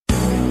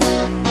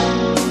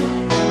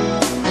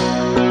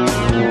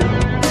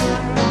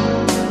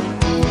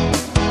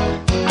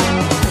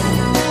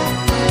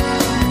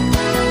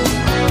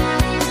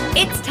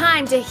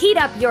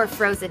up your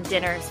frozen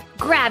dinners,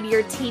 grab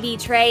your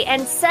TV tray,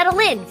 and settle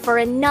in for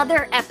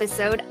another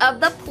episode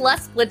of the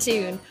Plus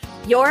Platoon,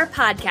 your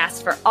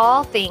podcast for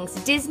all things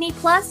Disney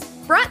Plus,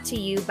 brought to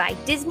you by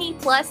Disney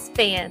Plus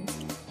fans.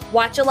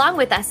 Watch along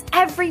with us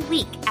every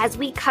week as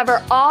we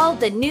cover all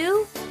the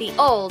new, the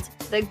old,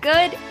 the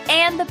good,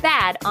 and the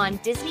bad on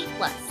Disney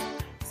Plus.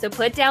 So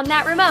put down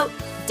that remote,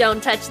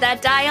 don't touch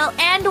that dial,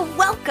 and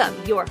welcome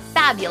your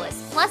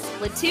fabulous Plus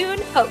Platoon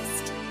host.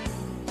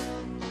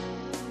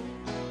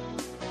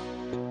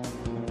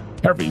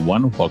 Hey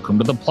everyone, welcome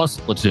to the Plus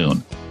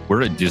Platoon.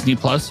 We're a Disney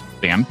Plus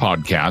fan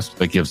podcast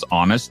that gives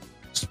honest,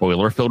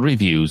 spoiler-filled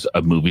reviews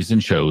of movies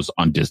and shows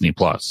on Disney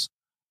Plus.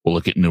 We'll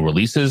look at new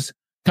releases,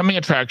 coming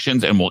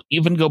attractions, and we'll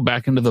even go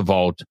back into the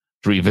vault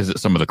to revisit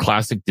some of the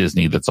classic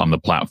Disney that's on the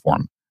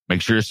platform.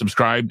 Make sure you're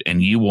subscribed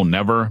and you will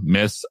never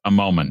miss a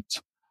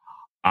moment.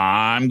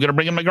 I'm going to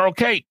bring in my girl,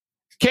 Kate.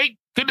 Kate,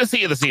 good to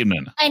see you this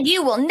evening. And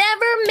you will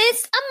never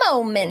miss a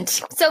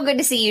moment. So good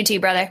to see you too,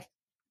 brother.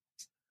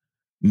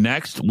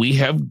 Next, we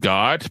have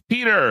got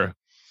Peter.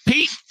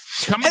 Pete,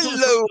 come on.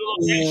 Hello,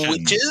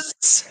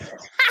 witches.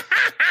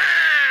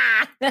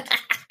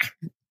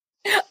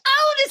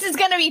 Oh, this is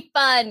going to be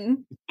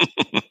fun.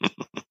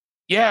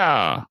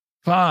 Yeah,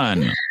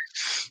 fun.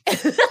 Oh, wait,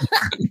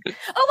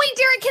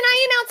 Derek, can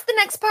I announce the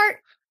next part?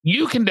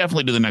 You can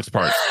definitely do the next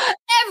part.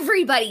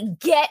 Everybody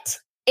get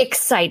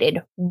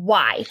excited.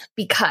 Why?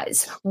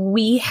 Because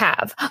we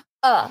have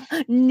a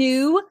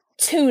new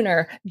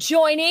tuner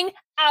joining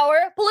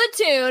our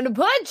platoon.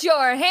 Put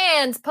your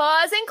hands,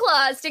 paws, and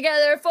claws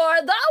together for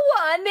the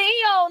one, the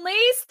only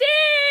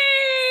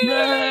Steve!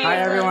 Yay. Hi,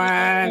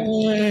 everyone.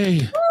 Yay.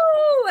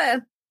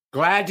 Woo.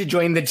 Glad to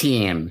join the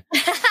team.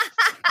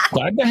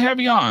 Glad to have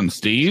you on,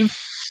 Steve.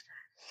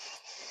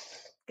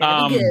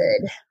 Gonna be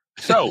good.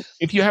 So,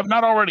 if you have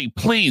not already,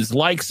 please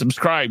like,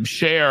 subscribe,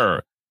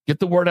 share, get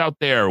the word out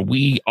there.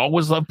 We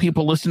always love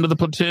people listening to the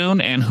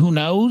platoon, and who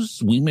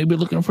knows, we may be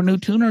looking for new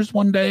tuners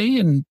one day,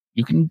 and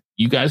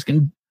you guys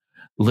can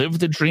live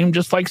the dream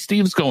just like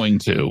Steve's going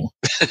to.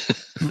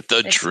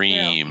 The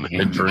dream.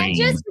 The dream. And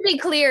just to be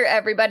clear,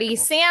 everybody,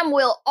 Sam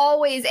will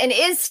always and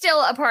is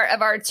still a part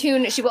of our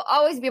tune. She will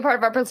always be a part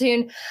of our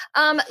platoon.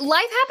 Life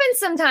happens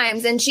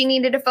sometimes, and she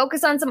needed to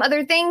focus on some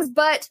other things,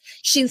 but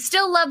she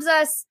still loves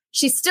us.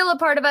 She's still a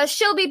part of us.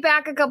 She'll be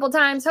back a couple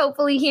times,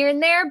 hopefully here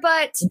and there,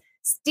 but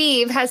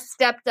Steve has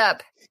stepped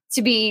up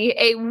to be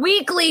a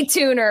weekly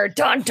tuner.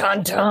 Dun,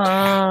 dun,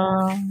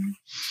 dun.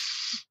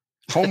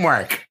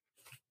 Homework.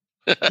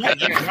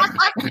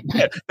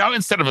 Now,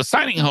 instead of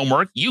assigning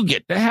homework, you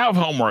get to have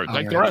homework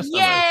like the rest of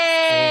us.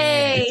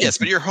 Yay! Yes,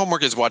 but your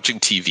homework is watching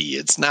TV.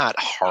 It's not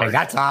hard. Hey,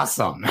 that's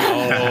awesome.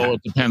 Oh,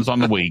 it depends on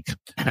the week.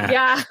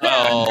 Yeah.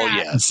 Oh,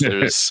 yes.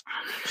 There's...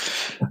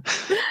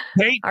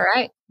 Hey, All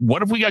right.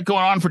 what have we got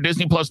going on for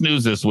Disney Plus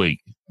news this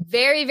week?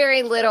 Very,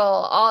 very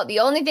little. The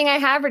only thing I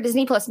have for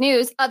Disney Plus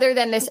news, other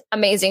than this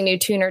amazing new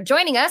tuner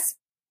joining us,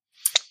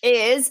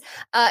 is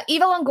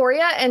Eva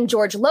Longoria and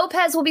George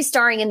Lopez will be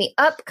starring in the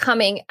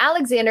upcoming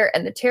Alexander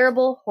and the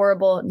Terrible,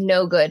 Horrible,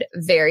 No Good,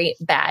 Very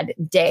Bad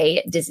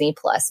Day Disney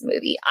Plus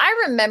movie.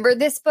 I remember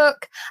this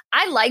book.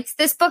 I liked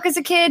this book as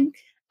a kid.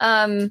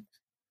 And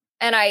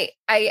I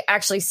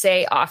actually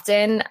say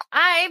often,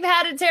 I've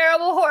had a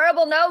terrible,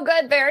 horrible, no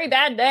good, very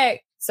bad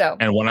day. So,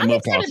 And when I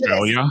moved to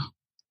Australia.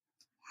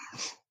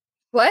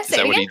 What? Is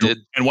that what he did?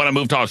 And when I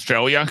moved to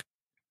Australia.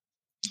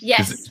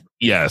 Yes.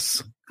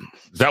 Yes.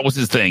 That was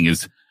his thing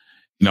is,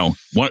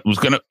 what was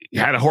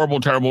had a horrible,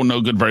 terrible,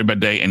 no good, very bad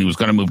day, and he was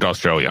going to move to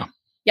Australia.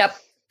 Yep.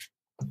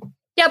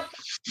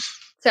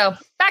 So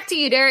back to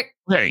you, Derek.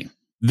 Okay.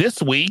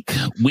 This week,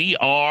 we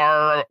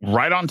are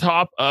right on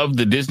top of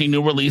the Disney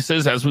new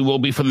releases, as we will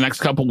be for the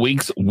next couple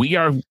weeks. We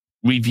are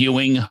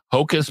reviewing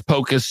Hocus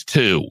Pocus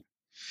 2.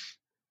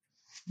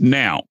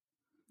 Now,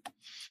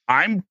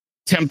 I'm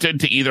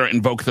tempted to either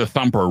invoke the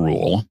Thumper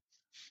rule,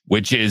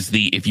 which is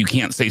if you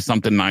can't say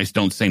something nice,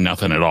 don't say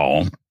nothing at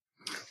all.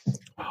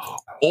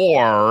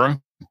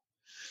 Or,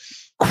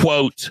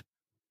 quote,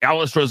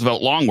 Alice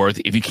Roosevelt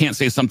Longworth, if you can't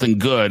say something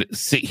good,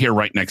 sit here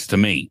right next to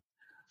me.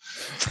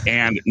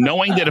 And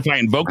knowing that if I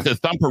invoke the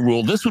Thumper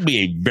rule, this would be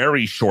a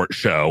very short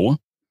show,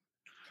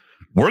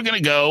 we're going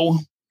to go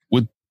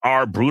with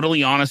our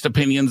brutally honest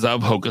opinions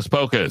of Hocus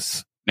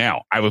Pocus.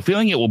 Now, I have a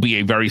feeling it will be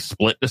a very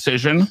split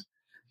decision,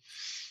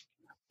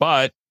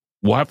 but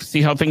we'll have to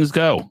see how things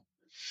go.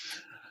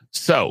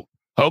 So,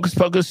 Hocus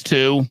Pocus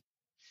 2,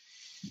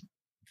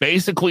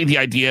 basically the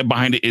idea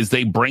behind it is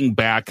they bring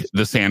back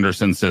the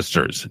Sanderson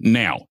sisters.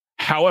 Now,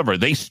 however,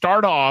 they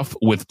start off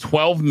with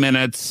 12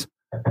 minutes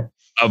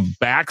of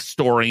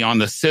backstory on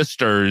the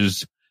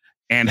sisters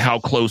and how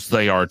close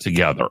they are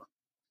together.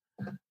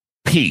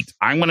 Pete,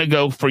 I'm going to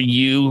go for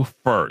you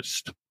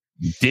first.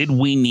 Did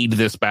we need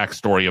this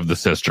backstory of the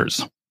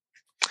sisters?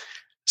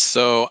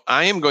 So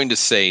I am going to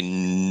say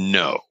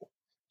no,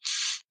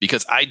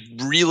 because I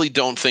really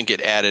don't think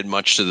it added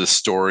much to the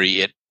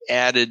story. It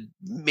added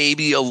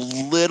maybe a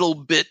little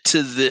bit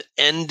to the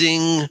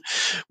ending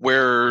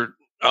where,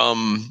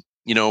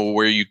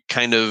 where you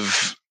kind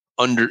of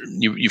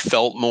you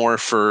felt more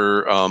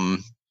for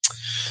I'm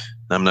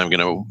not going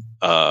to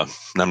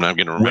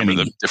remember Winnie.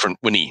 the different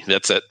Winnie.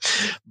 That's it.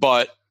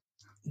 But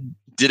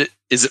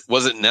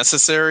was it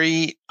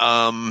necessary?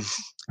 No.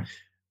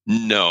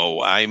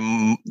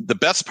 The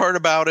best part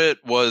about it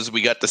was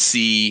we got to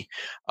see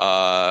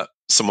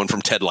someone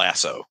from Ted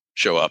Lasso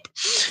show up.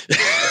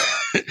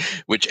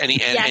 Which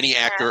any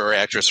actor or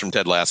actress from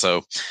Ted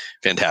Lasso,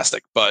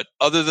 fantastic. But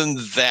other than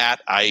that,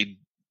 I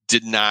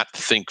did not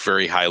think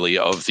very highly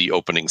of the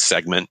opening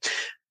segment.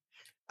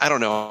 I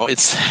don't know.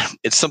 It's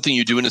something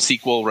you do in a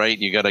sequel, right?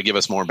 You got to give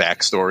us more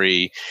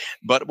backstory.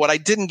 But what I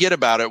didn't get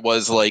about it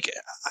was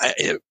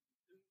it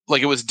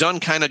was done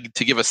kind of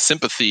to give us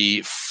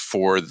sympathy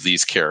for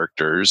these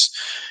characters,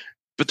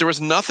 but there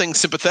was nothing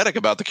sympathetic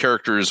about the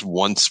characters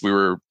once we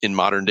were in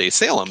modern day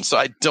Salem. So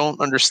I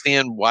don't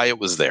understand why it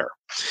was there.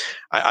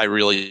 I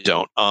really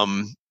don't.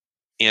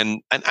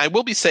 And I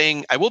will be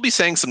saying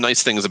some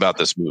nice things about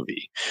this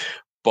movie,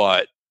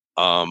 but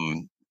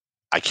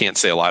I can't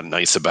say a lot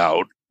nice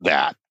about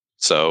that.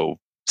 So,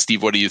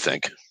 Steve, what do you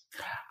think?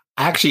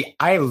 Actually,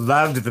 I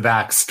loved the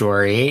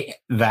backstory.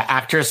 The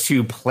actress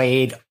who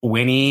played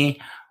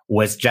Winnie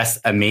was just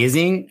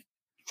amazing.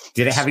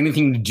 Did it have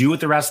anything to do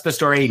with the rest of the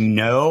story?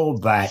 No,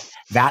 but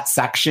that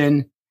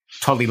section,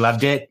 totally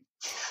loved it.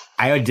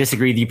 I would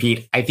disagree with you,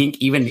 Pete. I think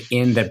even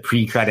in the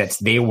pre-credits,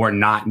 they were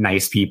not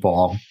nice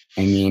people.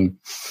 I mean,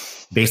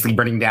 basically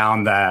burning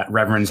down the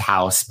Reverend's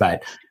house,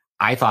 but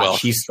I thought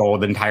she stole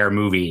the entire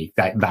movie.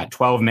 That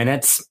 12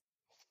 minutes,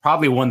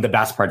 probably one of the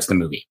best parts of the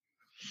movie.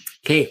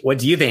 Kate, what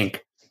do you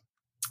think?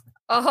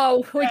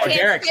 Oh, we can't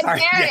Derek, skip sorry.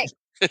 Derek.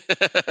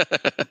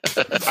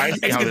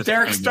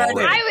 Derek started.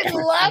 I would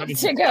love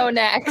to go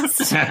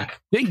next.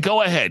 Then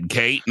go ahead,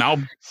 Kate, and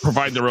I'll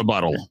provide the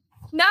rebuttal.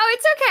 No,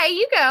 it's okay.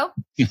 You go.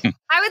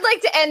 I would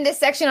like to end this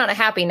section on a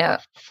happy note.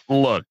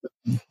 Look,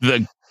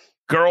 the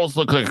girls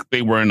look like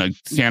they were in a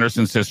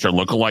Sanderson sister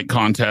lookalike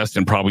contest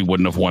and probably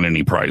wouldn't have won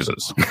any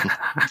prizes.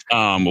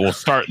 We'll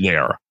start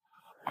there.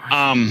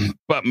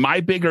 But my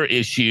bigger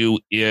issue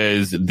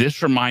is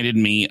this reminded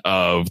me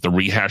of the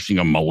rehashing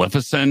of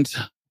Maleficent,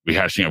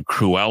 rehashing of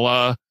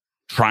Cruella,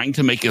 trying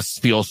to make us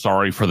feel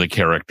sorry for the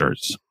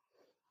characters.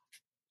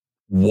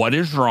 What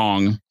is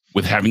wrong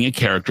with having a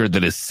character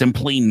that is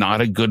simply not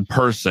a good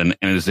person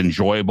and is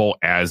enjoyable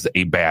as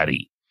a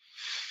baddie?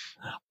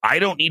 I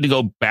don't need to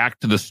go back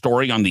to the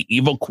story on the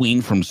evil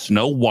queen from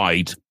Snow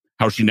White,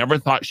 how she never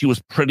thought she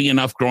was pretty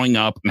enough growing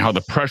up, and how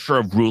the pressure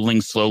of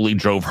ruling slowly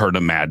drove her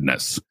to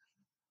madness.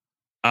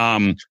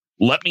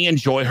 Let me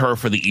enjoy her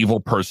for the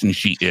evil person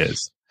she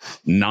is.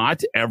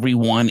 Not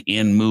everyone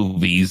in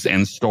movies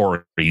and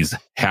stories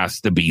has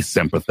to be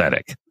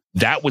sympathetic.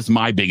 That was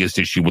my biggest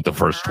issue with the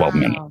first 12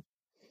 minutes.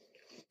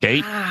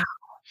 Kate?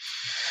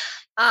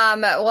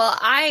 Well,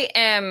 I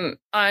am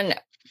on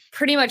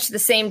pretty much the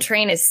same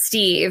train as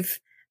Steve.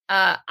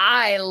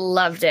 I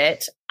loved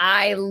it.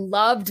 I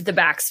loved the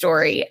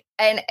backstory.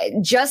 And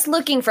just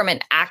looking from an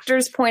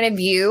actor's point of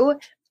view,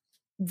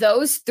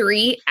 those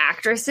three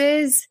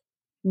actresses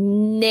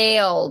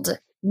nailed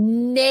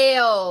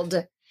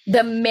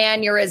the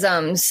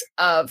mannerisms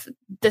of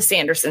the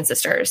Sanderson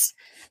sisters.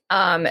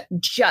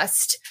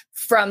 Just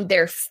from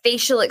their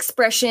facial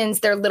expressions,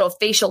 their little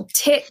facial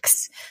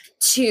tics,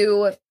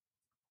 to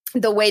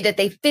the way that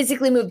they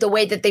physically move, the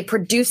way that they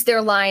produce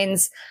their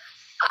lines.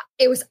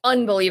 It was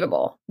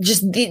unbelievable.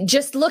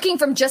 Just looking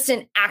from just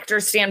an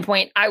actor's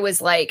standpoint, I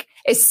was like,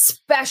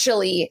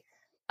 especially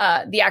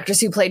the actress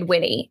who played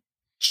Winnie,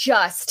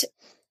 just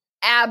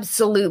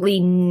absolutely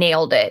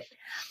nailed it.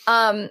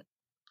 I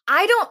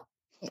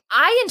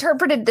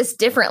interpreted this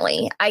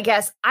differently, I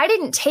guess. I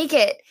didn't take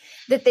it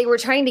that they were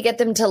trying to get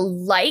them to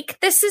like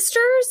the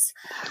sisters.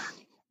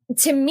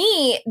 To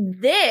me,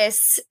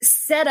 this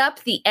set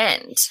up the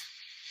end.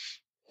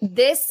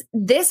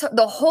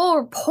 The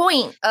whole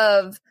point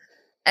of,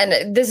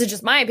 and this is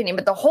just my opinion,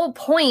 but the whole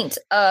point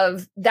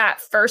of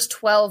that first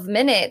 12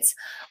 minutes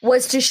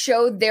was to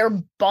show their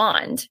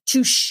bond,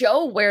 to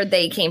show where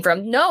they came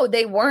from. No,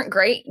 they weren't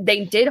great.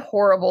 They did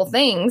horrible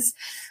things.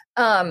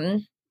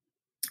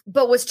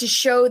 But was to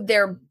show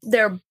their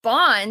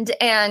bond.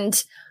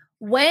 And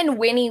when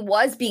Winnie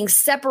was being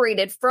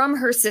separated from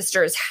her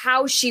sisters,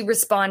 how she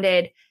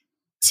responded.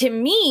 To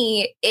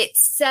me, it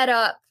set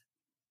up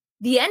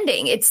the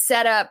ending. It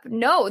set up,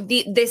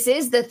 this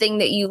is the thing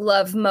that you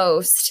love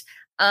most.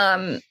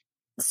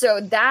 So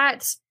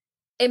that,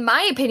 in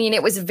my opinion,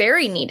 it was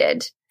very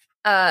needed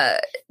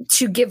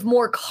to give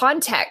more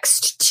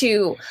context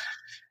to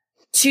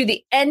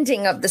the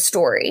ending of the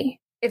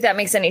story, if that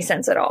makes any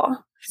sense at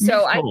all.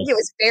 So I think it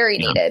was very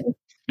needed.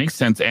 Makes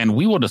sense. And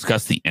we will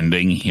discuss the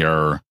ending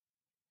here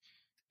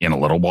in a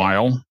little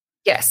while.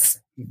 Yes.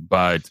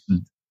 But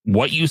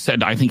what you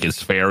said, I think,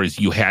 is fair, is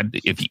you had,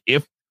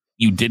 if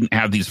you didn't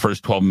have these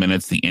first 12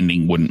 minutes, the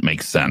ending wouldn't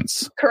make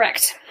sense.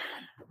 Correct.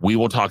 We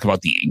will talk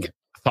about the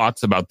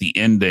thoughts about the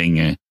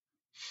ending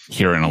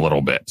here in a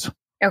little bit.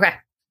 Okay.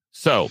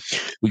 So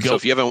we go. So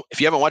if you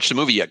haven't watched the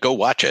movie yet, go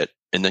watch it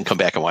and then come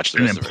back and watch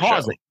the rest of the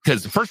show.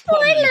 Because the first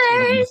 12 minutes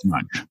isn't this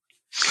much.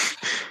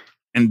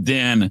 And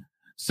then,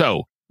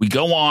 so we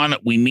go on,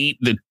 we meet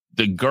the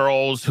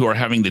girls who are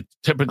having the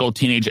typical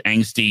teenage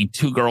angsty.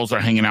 Two girls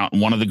are hanging out,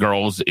 and one of the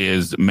girls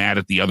is mad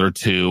at the other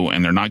two,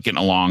 and they're not getting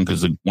along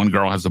because one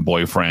girl has a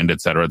boyfriend, et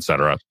cetera, et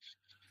cetera.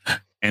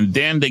 And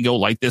then they go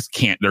light this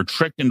they're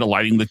tricked into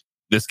lighting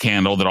this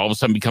candle that all of a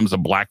sudden becomes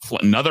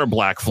another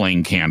black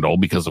flame candle,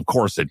 because of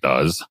course it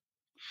does.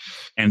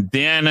 And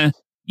then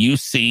you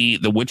see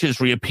the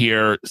witches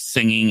reappear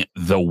singing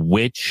 "The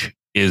Witch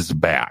is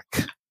Back."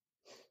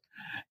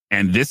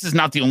 And this is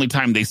not the only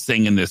time they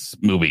sing in this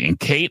movie. And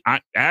Kate,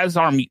 as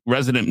our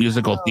resident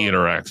musical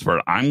theater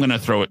expert, I'm going to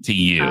throw it to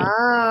you.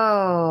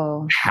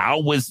 Oh.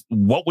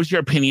 What was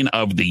your opinion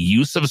of the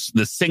use of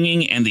the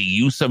singing and the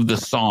use of the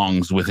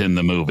songs within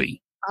the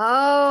movie?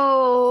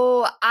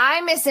 Oh, I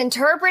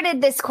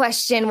misinterpreted this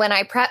question when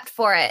I prepped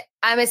for it.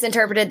 I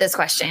misinterpreted this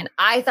question.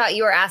 I thought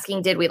you were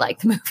asking, did we like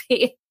the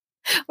movie?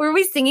 Were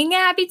we singing a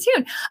happy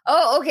tune?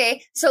 Oh,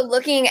 okay. So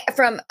looking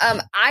from,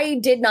 I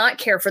did not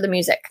care for the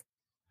music.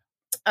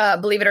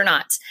 Believe it or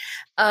not.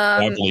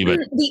 I believe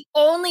it. The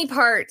only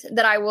part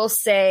that I will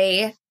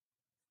say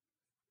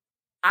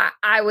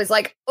I was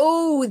like,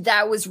 oh,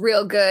 that was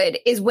real good,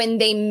 is when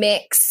they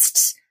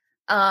mixed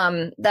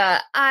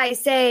the I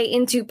say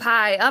into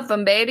pie, up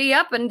and baby,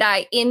 up and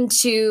die,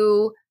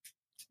 into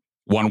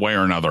One Way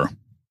or Another.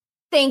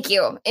 Thank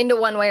you. Into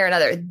One Way or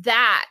Another.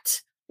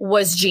 That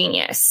was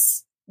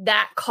genius.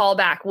 That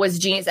callback was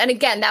genius. And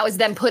again, that was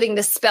them putting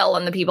the spell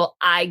on the people.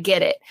 I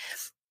get it.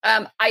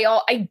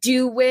 I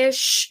do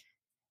wish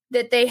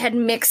that they had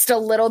mixed a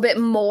little bit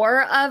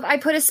more of "I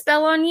Put a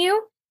Spell on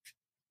You"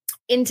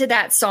 into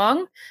that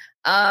song.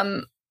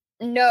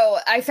 No,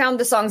 I found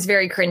the songs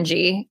very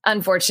cringy,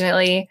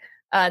 unfortunately.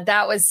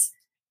 That was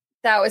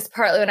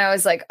partly when I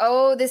was like,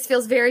 oh, this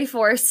feels very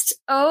forced.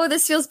 Oh,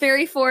 this feels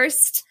very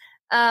forced.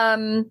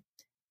 And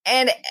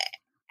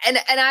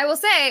I will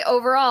say,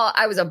 overall,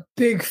 I was a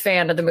big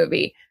fan of the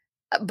movie,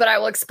 but I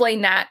will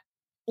explain that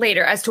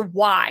later as to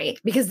why,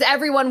 because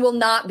everyone will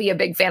not be a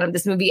big fan of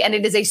this movie, and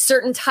it is a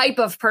certain type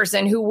of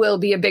person who will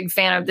be a big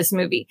fan of this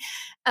movie.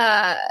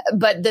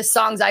 But the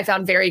songs I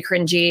found very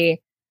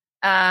cringy.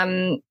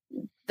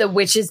 The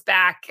Witch is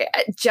Back.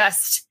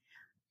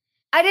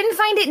 I didn't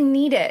find it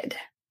needed.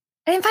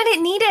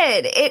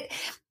 It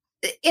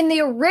in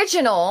the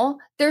original,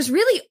 there's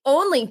really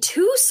only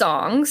 2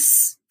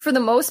 songs for the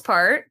most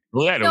part.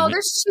 Well,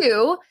 there's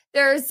 2.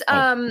 There's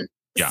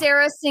Yeah.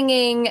 Sarah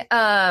singing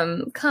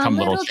Come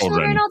Little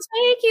Children, I'll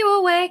Take You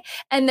Away.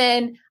 And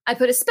then I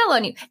Put a Spell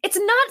on You. It's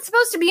not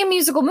supposed to be a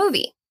musical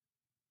movie.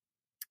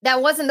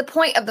 That wasn't the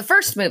point of the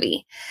first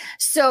movie.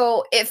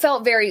 So it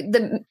felt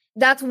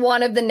that's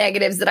one of the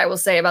negatives that I will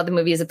say about the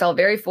movie, is it felt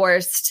very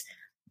forced,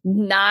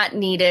 not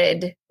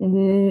needed.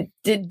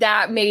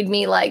 That made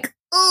me like,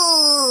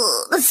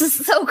 oh, this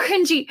is so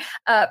cringy.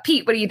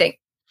 Pete, what do you think?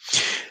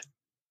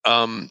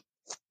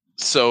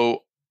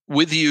 So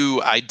with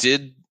you, I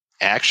did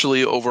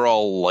actually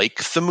overall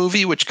like the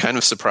movie, which kind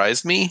of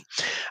surprised me.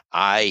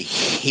 I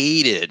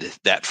hated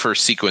that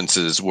first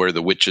sequences where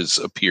the witches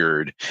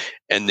appeared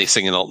and they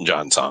sing an Elton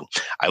John song.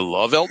 I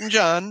love Elton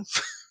John.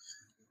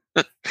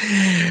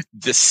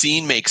 The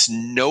scene makes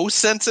no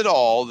sense at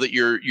all, that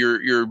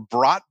you're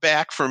brought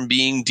back from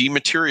being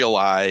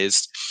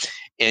dematerialized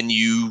and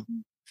you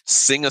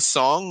sing a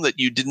song that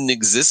you didn't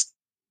exist,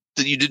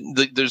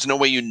 there's no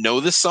way you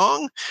know this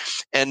song.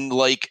 And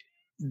like,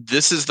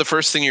 this is the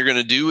first thing you're going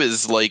to do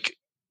is like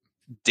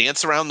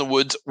dance around the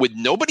woods with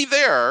nobody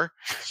there,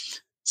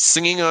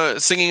 singing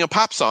a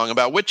pop song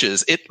about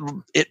witches. It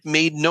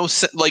made no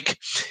sense. Like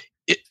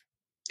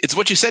it's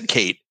what you said,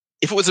 Kate.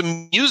 If it was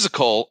a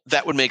musical,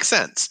 that would make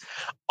sense.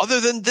 Other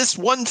than this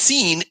one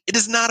scene, it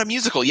is not a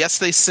musical. Yes,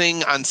 they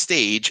sing on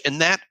stage, and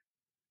that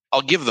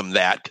I'll give them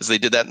that, because they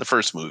did that in the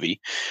first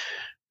movie.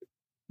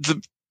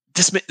 The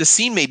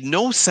scene made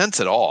no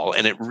sense at all,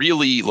 and it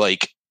really,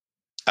 like,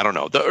 I don't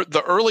know.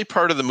 The early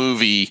part of the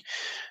movie,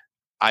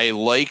 I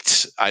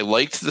liked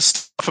the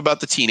stuff about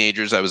the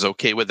teenagers. I was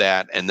okay with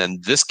that. And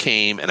then this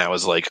came and I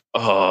was like,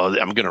 oh,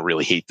 I'm going to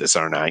really hate this,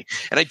 aren't I?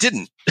 And I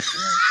didn't.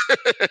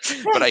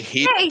 But I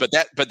hate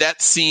but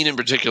that scene in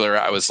particular,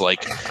 I was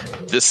like,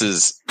 this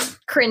is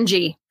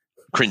cringy.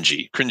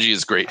 Cringy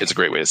is great. It's a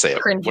great way to say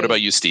it. Cringy. What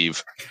about you,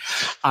 Steve?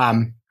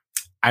 I'm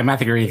not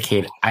the agree with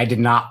Kate. I did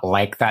not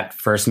like that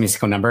first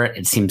musical number.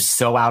 It seemed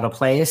so out of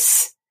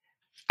place.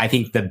 I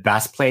think the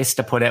best place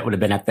to put it would have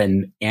been at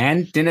the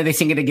end. Didn't they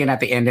sing it again at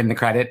the end in the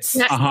credits?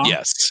 Uh-huh.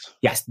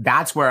 Yes,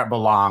 that's where it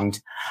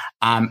belonged.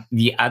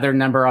 The other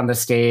number on the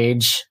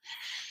stage,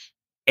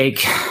 I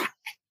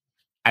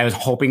was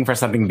hoping for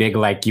something big,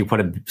 like You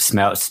Put a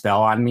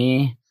Spell on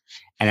Me,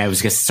 and I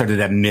was just sort of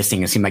that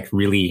missing. It seemed like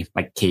really,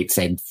 like Kate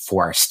said,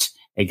 forced.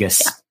 I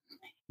guess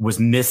was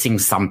missing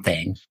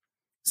something.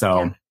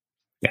 So,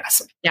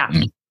 yes. Yeah.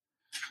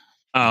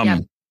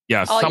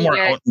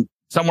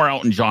 Somewhere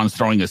Elton John's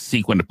throwing a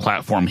sequined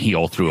platform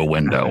heel through a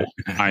window.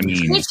 I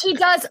mean, which he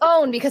does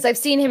own, because I've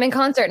seen him in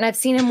concert and I've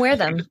seen him wear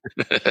them.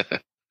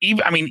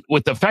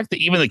 With the fact that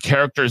even the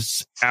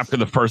characters after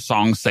the first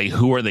song say,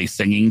 who are they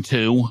singing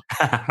to?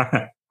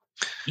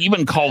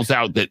 even calls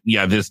out that,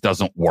 yeah, this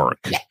doesn't work.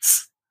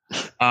 Yes.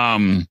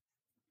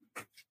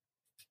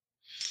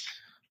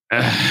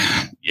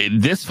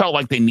 This felt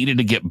like they needed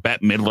to get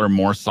Bette Midler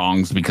more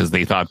songs because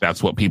they thought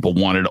that's what people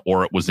wanted,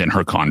 or it was in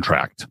her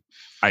contract.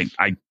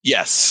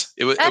 Yes,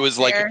 it was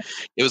fair.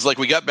 like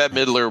we got Bette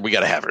Midler, we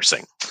got to have her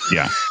sing.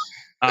 Yeah.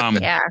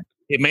 Yeah.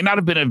 It may not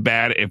have been as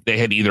bad if they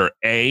had either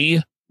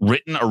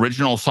written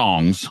original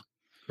songs,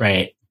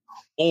 Right,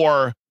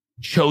 or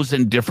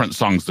chosen different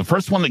songs. The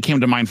first one that came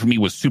to mind for me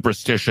was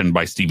 "Superstition"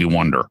 by Stevie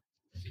Wonder.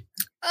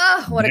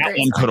 Oh, what a that great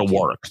one could have song.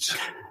 worked.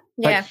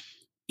 Yeah.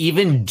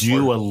 even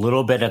do a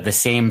little bit of the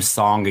same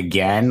song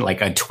again,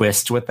 like a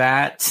twist with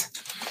that.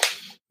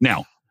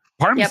 Now,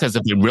 part of me Yep. says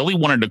if they really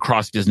wanted to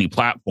cross Disney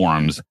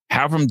platforms,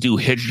 have them do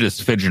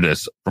 "Hidgetus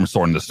Fidgetus" from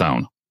Sword in the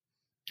Stone.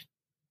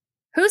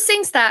 Who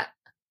sings that?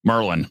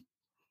 Merlin.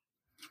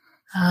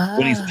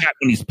 When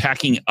he's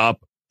packing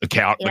up the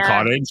Yeah.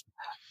 cottage.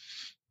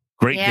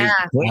 Great, Yeah.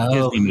 great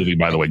Disney movie,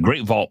 by the way.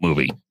 Great vault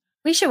movie.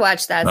 We should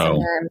watch that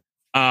Oh.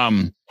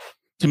 sometime.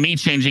 To me,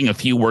 changing a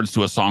few words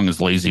to a song is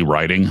lazy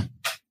writing.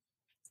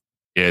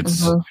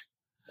 It's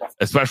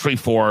especially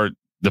for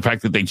the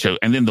fact that they chose,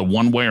 and then the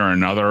one way or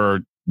another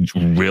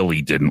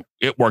really didn't.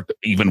 It worked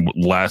even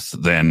less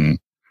than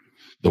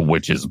The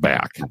Witch's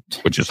Back,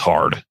 which is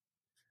hard.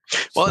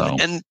 Well,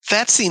 So- and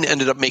that scene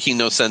ended up making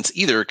no sense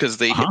either because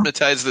they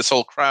hypnotized this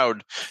whole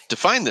crowd to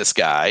find this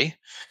guy,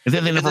 and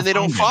then they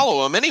don't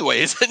follow him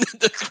anyways. And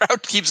the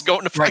crowd keeps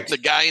going to find the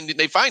guy, and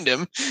they find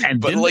him. And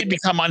but then they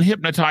become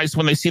unhypnotized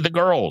when they see the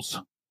girls.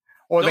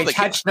 Or No, they they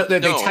touch when the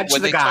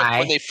they guy.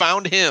 when they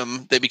found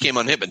him, they became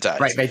unhypnoptized.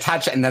 Right, they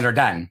touch it and then they're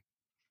done.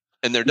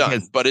 And they're done.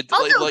 Because- But it's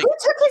Also, like, who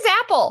took his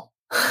apple?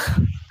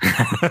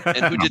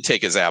 and who did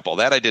take his apple?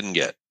 That I didn't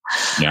get.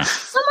 Yeah.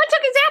 Someone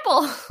took his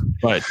apple.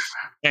 But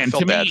and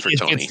Felt to bad me, for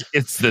Tony.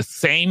 it's the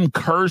same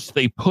curse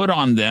they put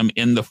on them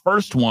in the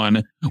first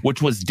one,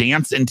 which was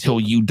dance until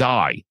you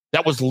die.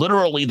 That was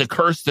literally the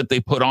curse that they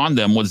put on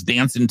them, was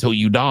dance until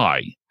you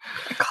die.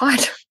 God.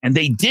 And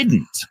they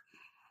didn't.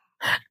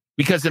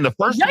 Because in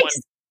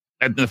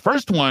the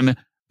first one,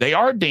 they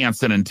are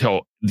dancing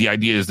until the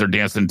idea is they're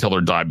dancing until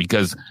they die.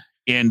 Because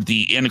in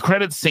the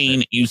credit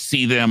scene, you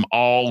see them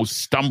all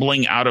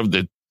stumbling out of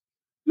the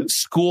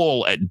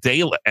school at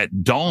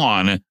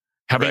dawn,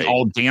 having Right.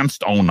 all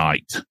danced all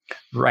night.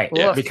 Right,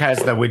 Yeah.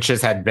 because the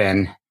witches had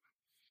been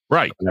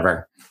Right.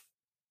 whatever.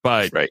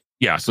 But Right.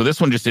 yeah, so this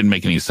one just didn't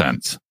make any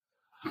sense.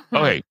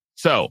 Okay,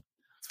 so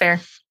It's fair.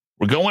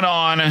 we're going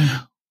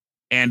on.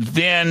 And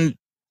then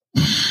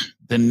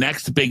the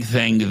next big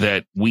thing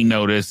that we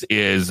notice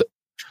is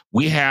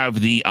we have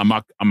the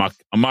amok.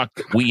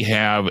 We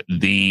have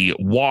the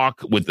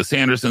walk with the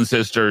Sanderson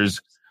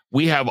sisters.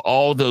 We have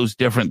all those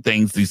different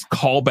things, these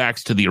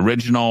callbacks to the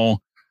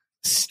original.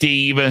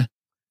 Steve,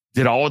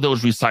 did all of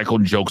those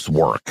recycled jokes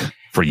work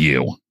for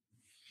you?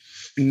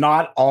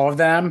 Not all of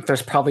them.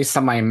 There's probably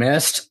some I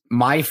missed.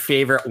 My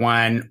favorite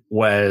one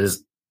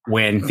was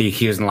when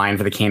he was in line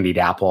for the candied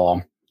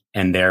apple,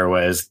 and there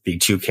was the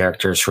two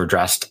characters who were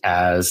dressed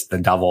as the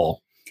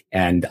devil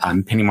and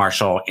Penny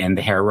Marshall in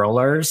the hair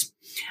rollers.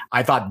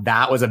 I thought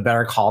that was a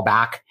better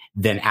callback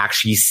than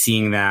actually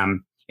seeing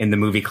them in the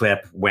movie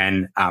clip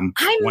when I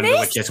one of the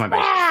missed witches went by.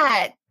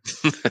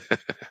 that.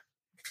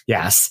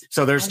 Yes.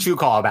 So there's two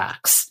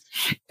callbacks.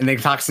 And then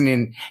talks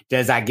in,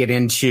 does that get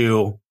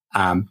into,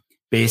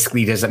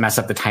 basically, does it mess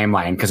up the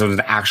timeline? Because it was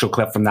an actual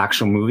clip from the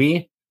actual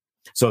movie.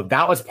 So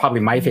that was probably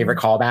my favorite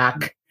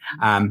callback.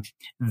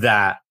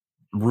 The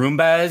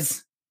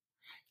Roombas,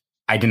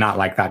 I did not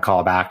like that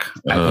callback.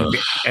 I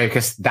think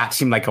because that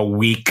seemed like a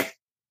weak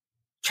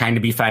trying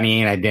to be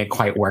funny and it didn't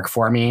quite work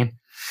for me.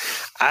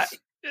 I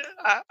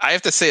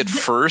have to say at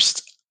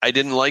first I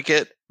didn't like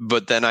it,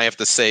 but then I have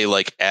to say,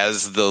 like,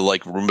 as the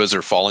like Roombas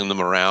are following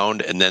them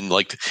around and then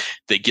like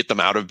they get them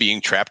out of being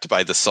trapped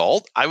by the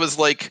salt, I was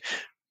like,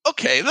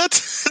 okay,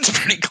 that's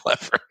pretty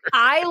clever.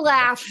 I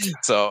laughed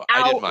So I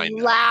out didn't mind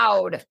that.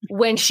 loud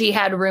when she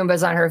had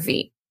Roombas on her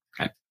feet.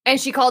 Okay. And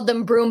she called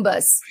them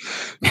Broombas.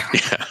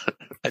 Yeah.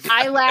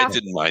 I laughed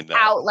didn't mind that.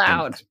 out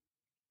loud.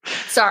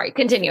 Sorry,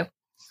 continue.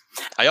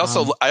 I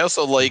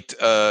also liked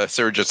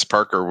Sarah Jessica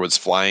Parker was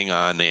flying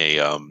on a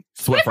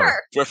Swiffer.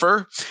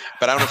 Swiffer,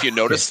 but I don't know if you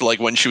noticed, like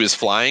when she was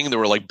flying, there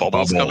were like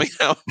bubbles coming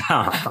out.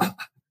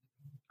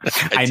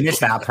 I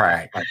missed that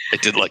part. I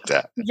did like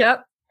that.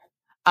 Yep.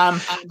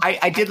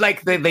 I did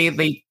like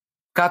they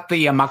got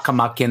the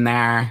amok in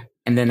there,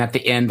 and then at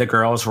the end the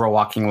girls were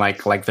walking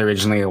like they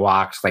originally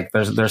walked. Like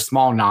there's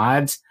small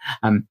nods.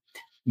 I'm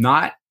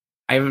not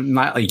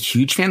like a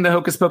huge fan of the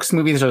Hocus Pocus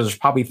movies. So there's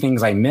probably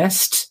things I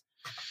missed.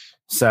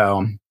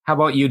 So how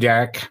about you,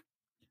 Derek?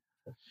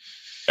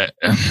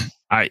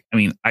 I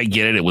mean, I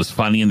get it. It was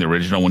funny in the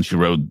original when she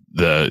rode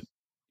the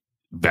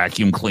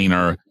vacuum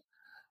cleaner.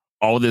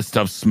 All this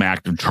stuff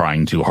smacked of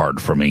trying too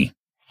hard for me.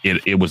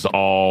 It was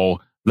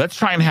all, let's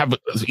try and have,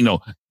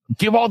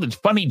 give all the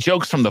funny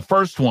jokes from the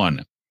first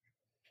one.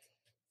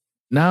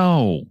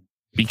 No,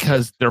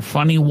 because they're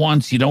funny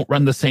once. You don't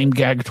run the same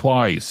gag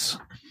twice.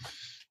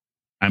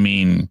 I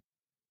mean,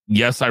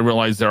 yes, I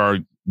realize there are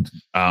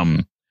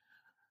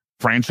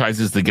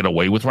franchises that get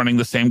away with running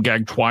the same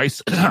gag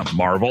twice.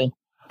 Marvel.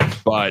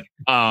 But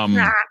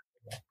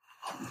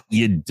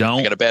you don't.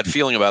 I got a bad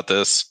feeling about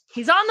this.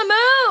 He's on the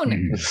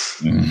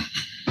moon.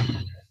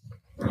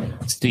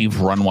 Steve,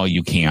 run while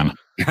you can.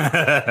 Too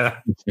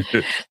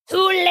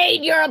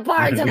late. You're a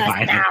part of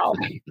us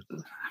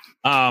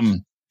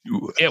now.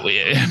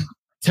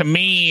 To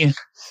me,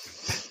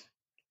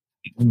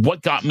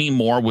 what got me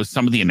more was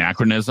some of the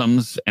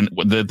anachronisms and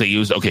that they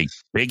use. Okay,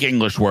 big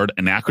English word.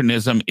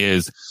 Anachronism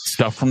is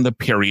stuff from the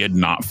period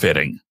not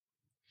fitting.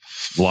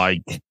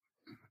 Like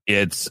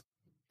it's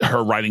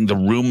her riding the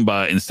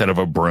Roomba instead of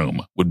a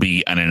broom would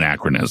be an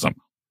anachronism.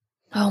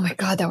 Oh my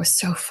God, that was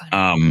so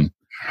funny.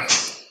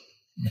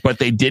 But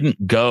they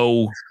didn't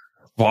go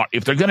far.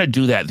 If they're going to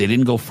do that, they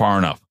didn't go far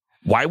enough.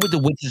 Why would the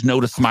witches know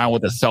to smile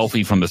with a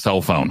selfie from the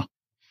cell phone?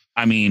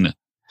 I mean,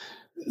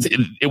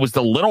 it was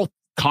the little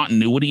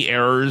continuity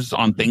errors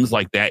on things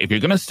like that. If you're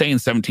going to stay in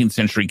 17th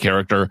century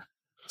character,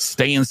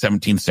 stay in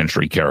 17th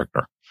century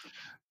character.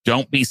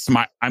 Don't be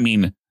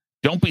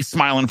don't be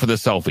smiling for the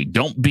selfie.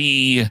 Don't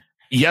be,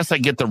 yes, I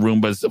get the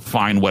Roombas,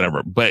 fine,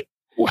 whatever. But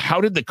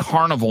how did the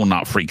carnival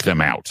not freak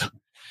them out?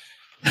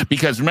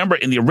 Because remember,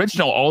 in the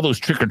original, all those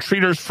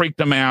trick-or-treaters freaked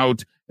them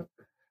out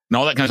and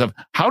all that kind of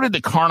stuff. How did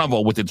the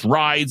carnival with its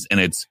rides and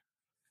its,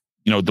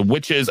 the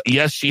witches,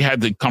 yes, she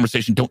had the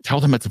conversation, don't tell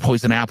them it's a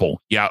poison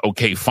apple. Yeah,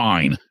 okay,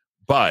 fine.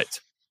 But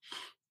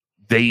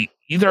they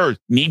either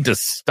need to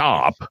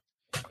stop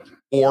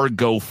or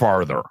go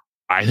farther.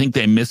 I think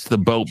they missed the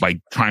boat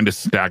by trying to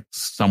stack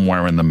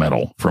somewhere in the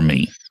middle for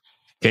me.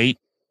 Kate?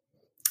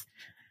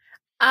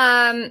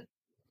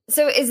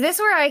 So is this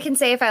where I can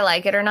say if I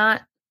like it or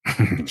not?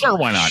 Sure,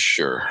 why not?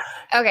 Sure.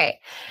 Okay.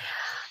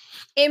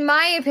 In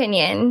my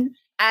opinion,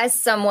 as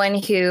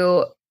someone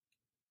who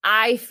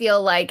I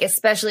feel like,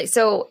 especially,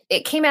 so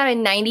it came out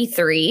in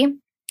 93.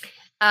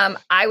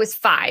 I was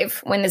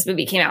 5 when this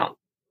movie came out.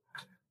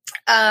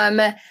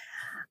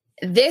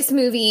 This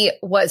movie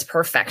was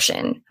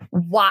perfection.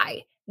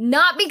 Why?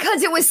 Not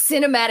because it was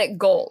cinematic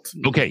gold.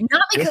 Okay.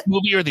 Not because this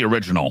movie or the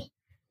original?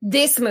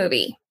 This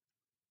movie.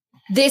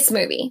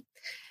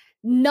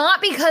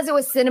 Not because it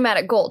was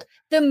cinematic gold.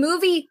 The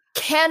movie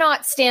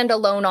cannot stand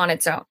alone on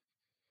its own.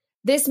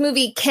 This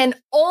movie can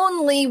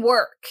only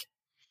work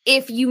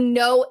if you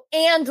know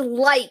and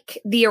like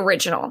the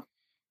original.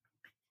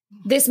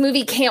 This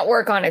movie can't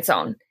work on its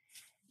own.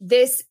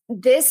 This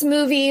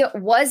movie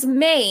was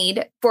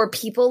made for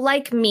people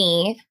like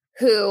me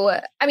who,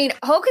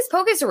 Hocus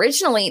Pocus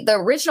originally, the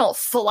original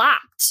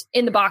flopped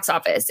in the box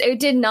office. It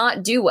did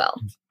not do well.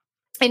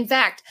 In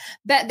fact,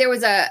 there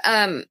was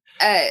a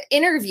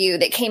interview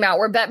that came out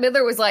where Bette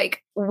Midler was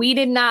like, we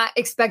did not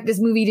expect this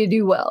movie to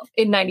do well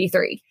in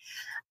 93.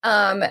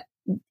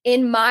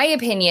 In my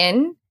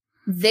opinion,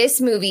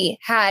 this movie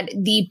had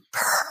the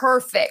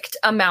perfect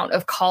amount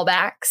of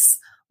callbacks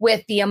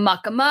with the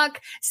Amok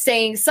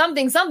saying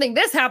something,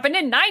 this happened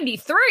in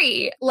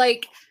 93.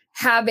 Like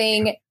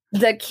having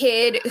the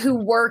kid who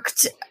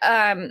worked,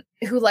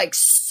 who like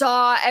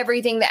saw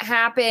everything that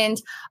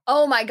happened.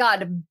 Oh my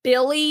God,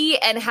 Billy,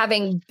 and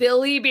having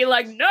Billy be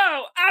like,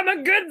 no, I'm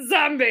a good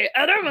zombie.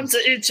 I don't want to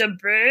eat your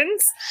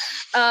brains.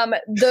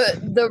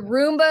 The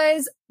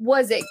Roombas,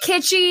 was it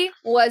kitschy?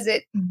 Was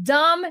it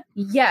dumb?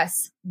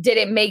 Yes. Did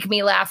it make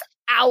me laugh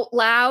out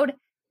loud?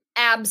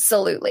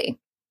 Absolutely.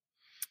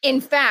 In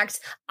fact,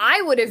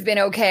 I would have been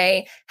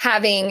okay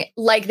having,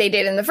 like they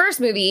did in the first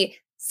movie,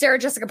 Sarah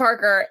Jessica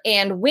Parker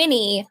and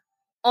Winnie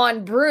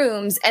on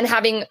brooms and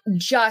having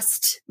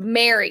just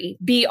Mary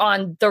be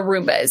on the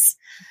Roombas.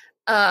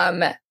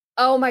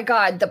 Oh my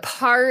God, the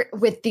part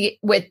with the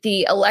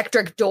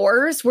electric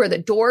doors where the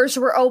doors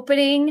were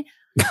opening,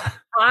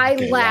 I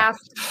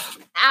laughed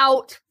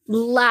out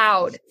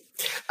loud.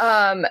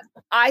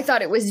 I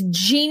thought it was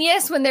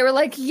genius when they were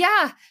like,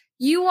 yeah,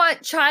 you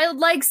want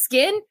childlike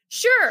skin?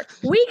 Sure,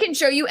 we can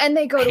show you. And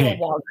they go to a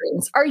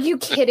Walgreens. Are you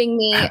kidding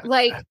me?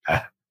 Like,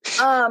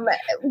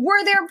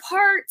 were there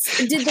parts?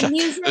 Did the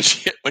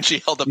music when she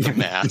held up the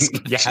mask?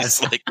 Yes,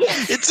 she's like,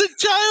 it's a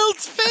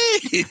child's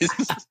face.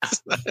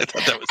 I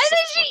thought that was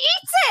then she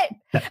eats it.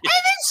 And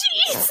then she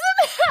eats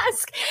the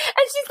mask.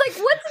 And she's like,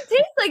 what's it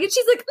taste like? And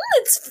she's like,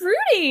 it's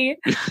fruity.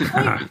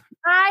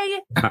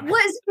 Like,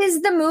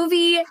 is the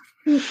movie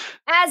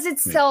as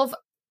itself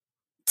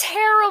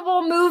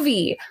terrible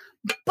movie,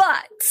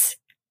 but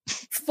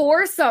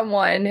for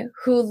someone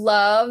who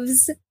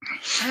loves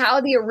how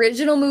the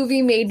original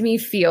movie made me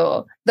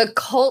feel, the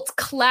cult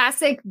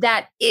classic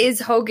that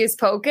is Hocus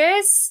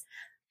Pocus,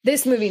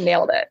 this movie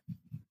nailed it.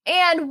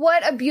 And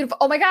what a beautiful,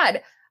 oh my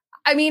God.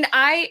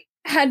 I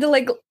had to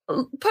like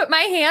put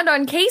my hand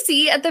on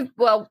Casey at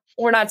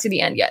we're not to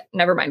the end yet.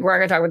 Never mind. We're not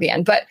going to talk about the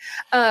end, but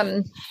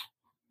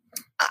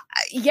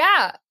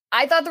yeah,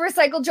 I thought the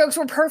recycled jokes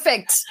were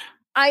perfect.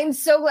 I'm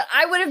so glad.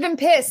 I would have been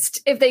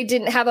pissed if they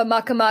didn't have a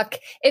muck-a-muck,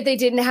 if they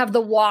didn't have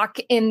the walk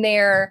in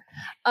there,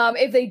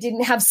 if they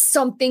didn't have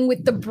something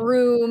with the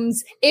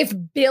brooms, if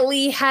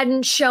Billy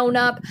hadn't shown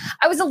up.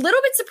 I was a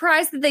little bit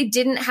surprised that they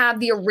didn't have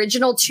the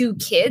original 2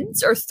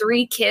 kids or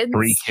 3 kids.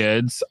 3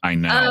 kids, I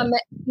know.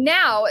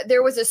 Now,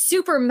 there was a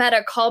super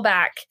meta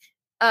callback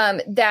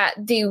that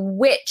the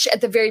witch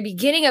at the very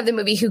beginning of the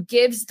movie who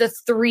gives the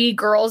 3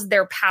 girls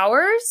their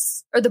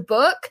powers, or the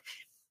book,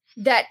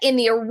 that in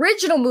the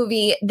original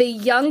movie, the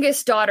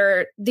youngest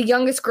girl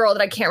that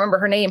I can't remember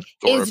her name,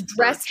 is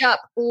dressed up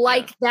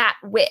like that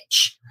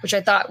witch, which I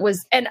thought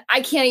was, and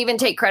I can't even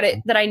take credit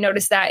that I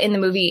noticed that in the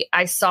movie.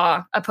 I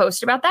saw a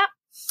post about that.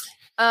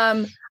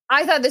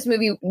 I thought this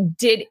movie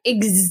did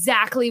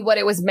exactly what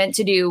it was meant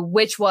to do,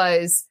 which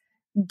was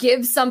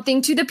give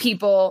something to the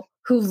people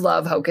who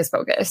love Hocus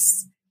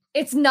Pocus.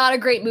 It's not a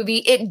great movie.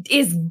 It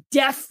is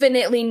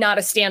definitely not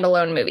a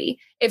standalone movie.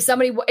 If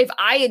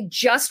I had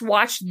just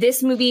watched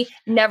this movie,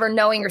 never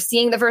knowing or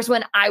seeing the first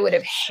one, I would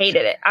have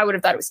hated it. I would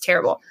have thought it was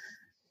terrible.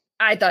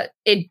 I thought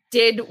it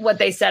did what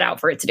they set out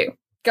for it to do.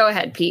 Go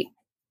ahead, Pete.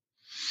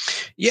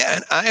 Yeah,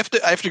 and I have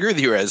to agree with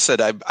you. As I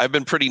said, I've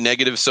been pretty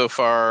negative so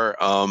far.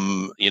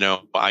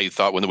 I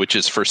thought when the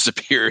witches first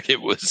appeared,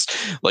 it was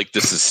like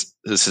this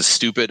is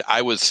stupid.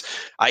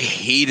 I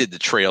hated the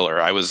trailer.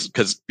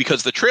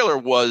 Because the trailer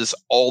was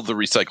all the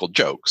recycled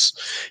jokes,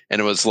 and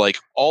it was like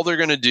all they're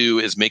going to do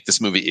is make this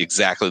movie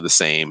exactly the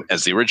same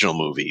as the original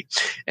movie.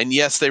 And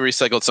yes, they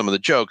recycled some of the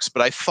jokes,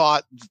 but I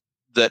thought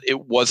that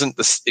it wasn't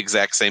the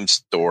exact same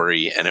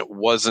story, and it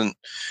wasn't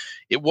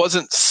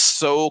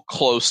so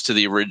close to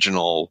the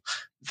original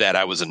that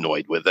I was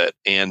annoyed with it.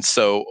 And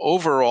so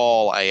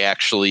overall, I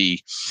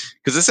actually,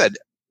 because I said,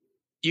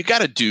 you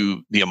got to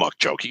do the amok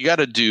joke. You got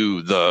to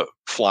do the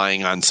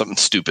flying on something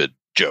stupid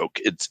joke.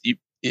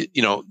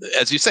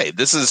 As you say,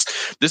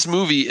 this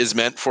movie is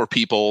meant for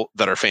people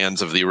that are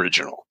fans of the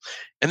original.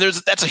 And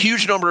that's a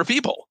huge number of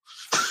people.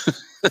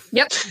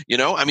 Yep.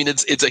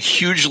 It's a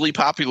hugely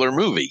popular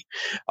movie.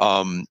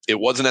 It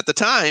wasn't at the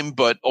time,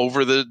 but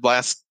over the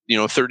last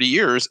 30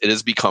 years, it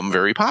has become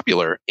very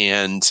popular.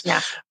 And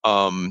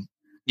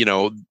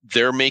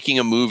they're making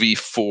a movie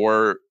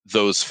for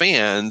those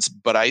fans,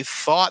 but I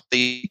thought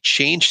they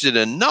changed it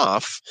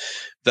enough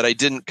that I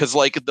didn't, because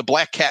like the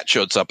black cat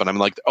shows up and I'm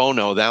like, oh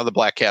no, now the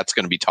black cat's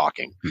going to be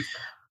talking.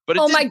 But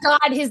my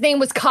God, his name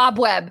was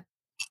Cobweb.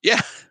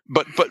 Yeah,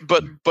 but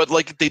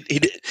like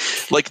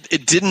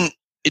it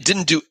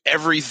didn't do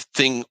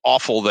everything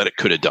awful that it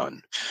could have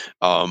done.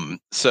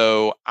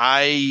 So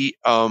I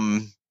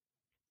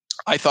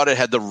thought it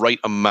had the right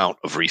amount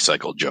of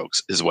recycled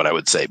jokes, is what I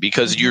would say,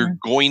 because you're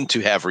going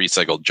to have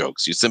recycled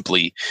jokes. You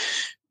simply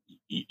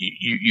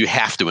you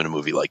have to in a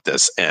movie like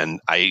this, and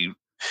I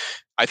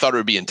thought it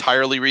would be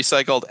entirely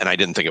recycled, and I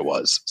didn't think it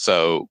was.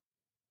 So,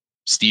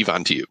 Steve,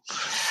 on to you.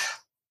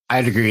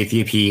 I'd agree with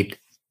you, Pete.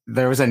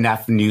 There was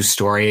enough news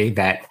story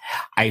that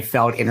I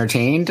felt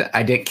entertained.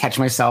 I didn't catch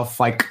myself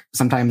like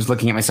sometimes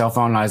looking at my cell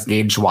phone when I was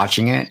engaged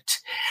watching it.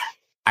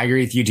 I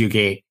agree with you too,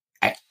 Kate.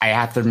 I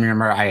have to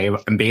remember I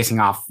am basing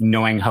off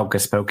knowing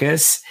Hocus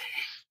Pocus.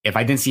 If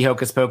I didn't see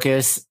Hocus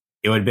Pocus,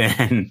 it would have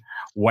been,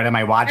 what am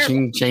I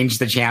watching? Change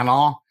the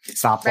channel,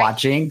 stop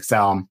watching.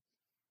 So,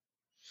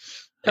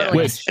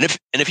 Totally.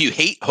 And if you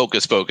hate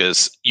Hocus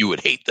Pocus, you would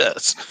hate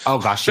this. Oh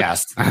gosh,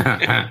 yes. Go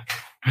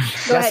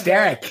ahead,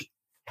 Derek.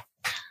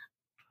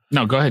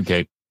 No, go ahead,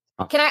 Kate.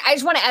 I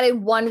just want to add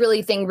in one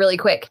thing really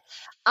quick.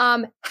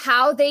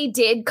 How they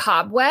did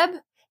Cobweb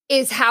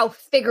is how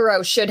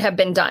Figaro should have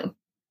been done.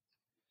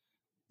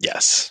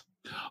 Yes.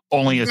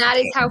 That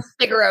is how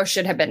Figaro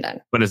should have been done.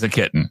 But as a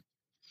kitten.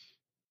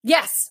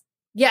 Yes.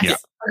 Yeah.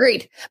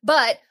 Agreed.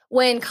 But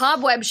when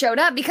Cobweb showed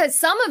up, because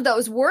some of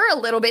those were a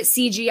little bit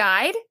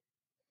CGI'd,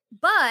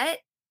 but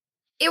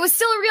it was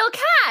still a real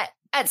cat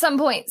at some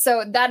point.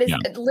 So that is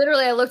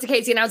literally, I looked at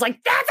Casey and I was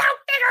like, that's how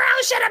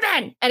Figaro should have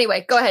been.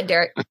 Anyway, go ahead,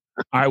 Derek.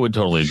 I would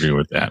totally agree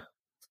with that.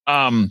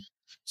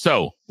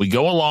 So we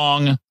go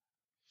along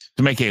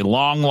to make a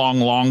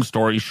long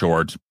story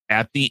short.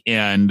 At the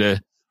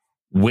end,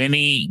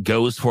 Winnie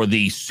goes for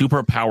the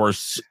superpower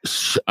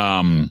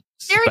Derek,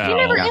 spell. you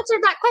never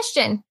answered that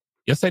question.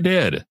 Yes, I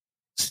did.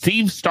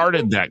 Steve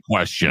started that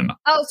question.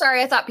 Oh,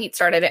 sorry. I thought Pete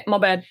started it. My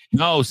bad.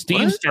 No,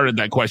 Steve started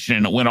that question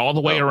and it went all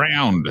the way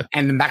around.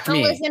 And then back to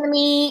me. Listen to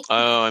me.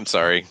 Oh, I'm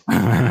sorry.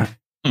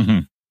 Mm-hmm.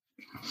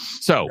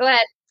 So go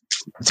ahead.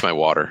 It's my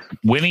water.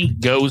 Winnie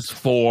goes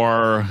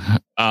for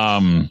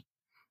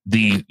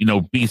the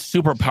be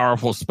super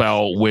powerful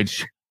spell,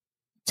 which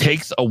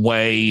takes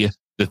away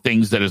the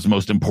things that is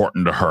most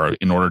important to her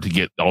in order to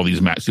get all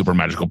these super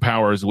magical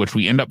powers, which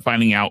we end up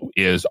finding out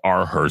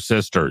are her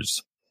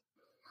sisters.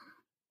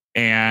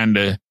 And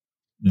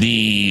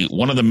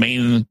one of the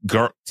main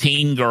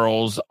teen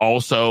girls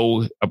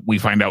also, we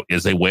find out,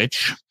 is a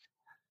witch.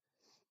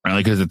 Right?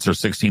 Because it's her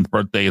 16th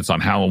birthday. It's on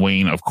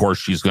Halloween. Of course,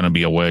 she's going to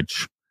be a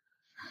witch.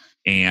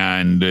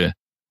 And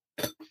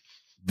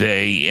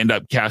they end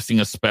up casting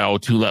a spell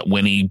to let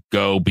Winnie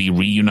go be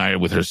reunited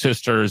with her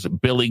sisters.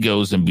 Billy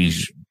goes and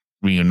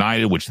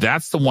reunited, which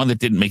that's the one that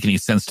didn't make any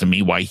sense to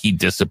me why he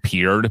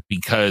disappeared,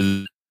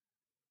 because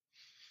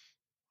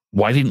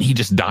why didn't he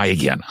just die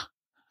again?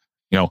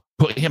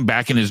 Put him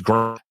back in his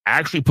grave,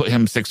 actually put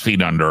him 6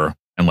 feet under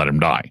and let him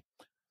die.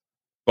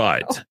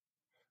 But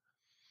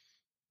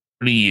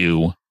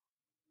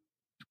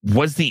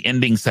was the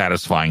ending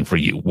satisfying for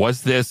you?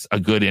 Was this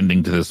a good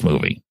ending to this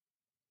movie?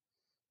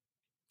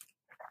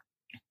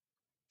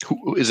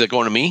 Who, is it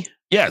going to me?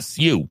 Yes,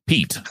 you,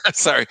 Pete.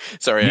 sorry.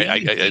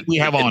 We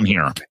have on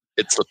here.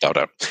 It slipped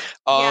out.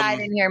 I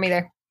didn't hear him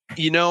either.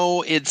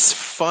 It's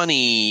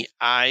funny.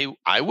 I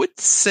would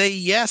say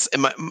yes.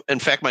 And in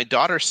fact, my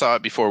daughter saw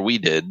it before we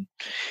did,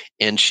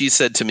 and she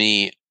said to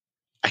me,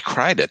 "I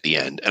cried at the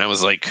end," and I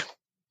was like,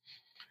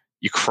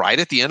 "You cried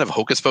at the end of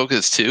Hocus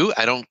Pocus 2?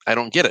 I don't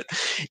get it."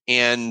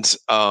 And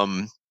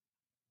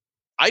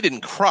I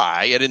didn't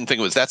cry. I didn't think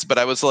it was that, but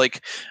I was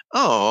like,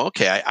 "Oh,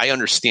 okay. I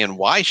understand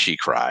why she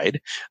cried."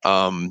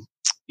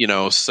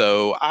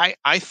 So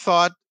I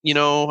thought,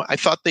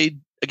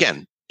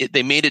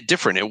 they made it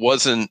different. It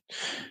wasn't.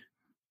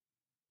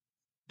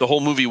 The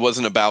whole movie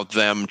wasn't about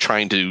them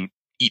trying to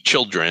eat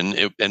children.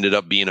 It ended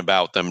up being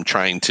about them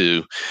trying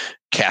to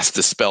cast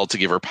a spell to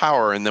give her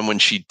power. And then when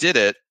she did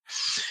it,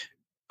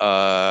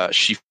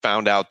 she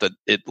found out that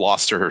it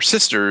lost her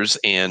sisters,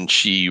 and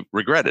she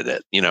regretted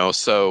it.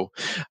 So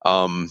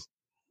I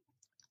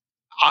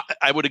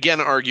would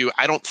again argue,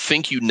 I don't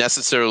think you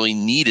necessarily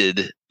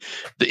needed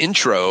the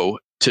intro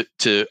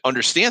to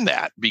understand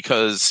that,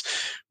 because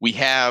we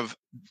have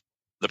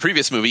the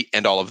previous movie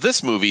and all of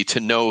this movie to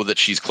know that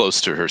she's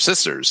close to her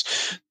sisters.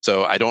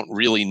 So I don't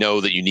really know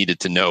that you needed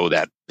to know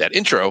that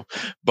intro,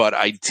 but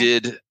I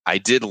did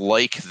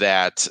like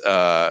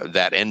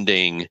that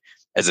ending.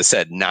 As I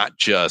said, not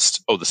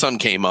just, the sun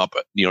came up,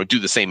 do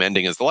the same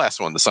ending as the last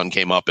one. The sun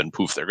came up and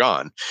poof, they're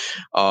gone.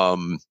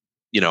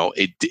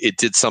 It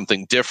did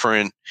something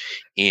different.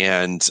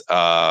 And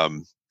I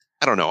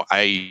don't know.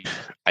 I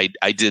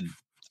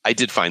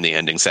did find the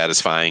ending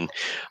satisfying.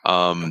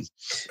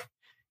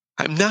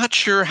 I'm not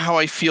sure how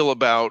I feel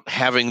about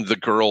having the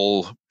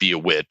girl be a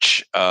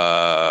witch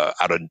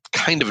out of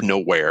kind of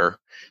nowhere.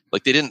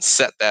 Like, they didn't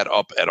set that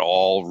up at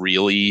all,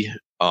 really.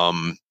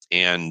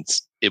 And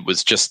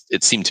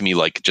it seemed to me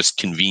like just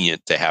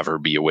convenient to have her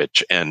be a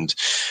witch. And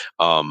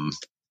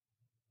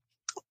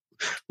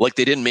like,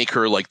 they didn't make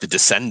her like the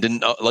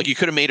descendant. Like, you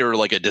could have made her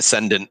like a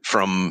descendant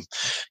from,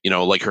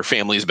 like her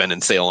family's been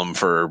in Salem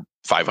for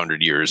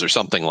 500 years or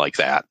something like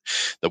that.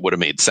 That would have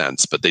made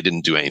sense, but they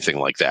didn't do anything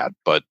like that.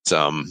 But,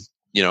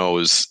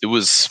 it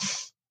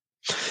was,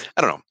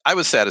 I don't know. I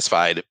was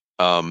satisfied.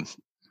 What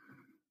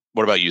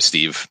about you,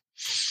 Steve?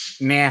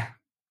 Nah.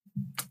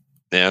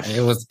 Yeah.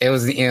 It was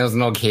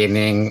an okay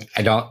ending.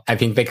 I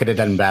think they could have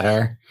done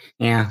better.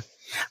 Yeah.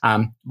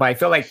 But I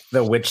feel like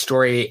the witch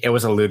story, it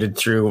was alluded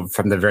through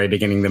from the very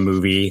beginning of the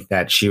movie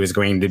that she was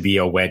going to be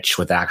a witch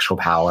with actual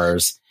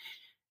powers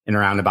in a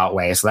roundabout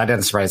way. So that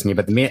didn't surprise me.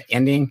 But the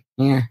ending,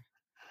 yeah.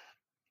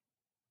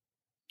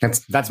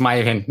 That's my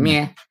opinion.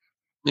 Meh.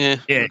 Yeah.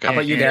 Okay. How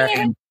about you, Derek?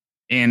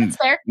 And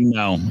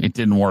no, it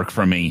didn't work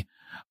for me.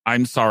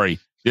 I'm sorry.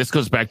 This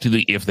goes back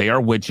to if they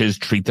are witches,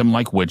 treat them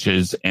like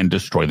witches and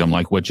destroy them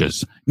like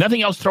witches.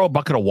 Nothing else, throw a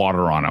bucket of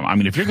water on them. I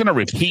mean, if you're going to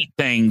repeat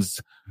things,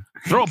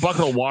 throw a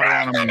bucket of water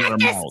on them and get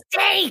them out.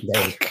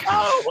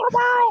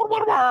 Oh,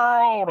 what a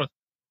world.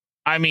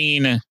 I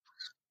mean,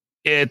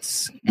 it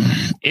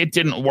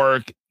didn't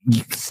work.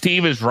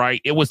 Steve is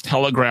right. It was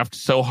telegraphed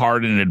so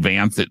hard in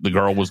advance that the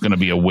girl was going to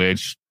be a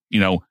witch.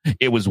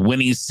 It was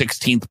Winnie's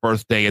 16th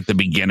birthday at the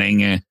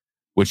beginning,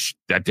 which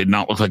that did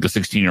not look like a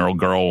 16-year-old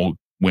girl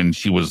when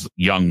she was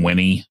young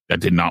Winnie. That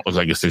did not look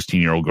like a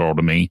 16-year-old girl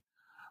to me.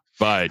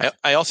 But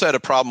I also had a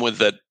problem with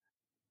that.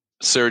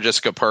 Sarah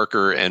Jessica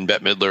Parker and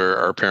Bette Midler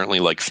are apparently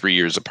like 3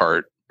 years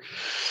apart.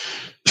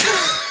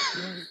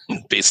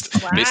 based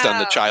on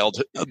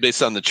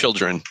the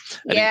children.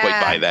 I didn't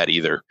quite buy that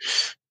either.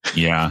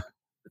 Yeah.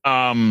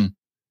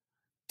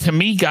 To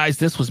me, guys,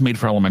 this was made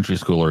for elementary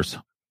schoolers.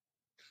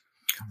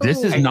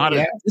 This is not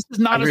a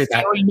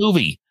scary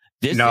movie.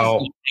 This is a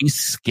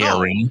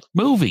scary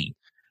movie.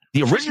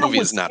 The original movie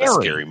is not a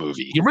scary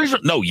movie. The original,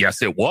 no,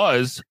 yes, it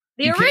was.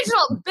 The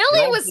original,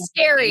 Billy was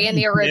scary in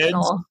the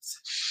original.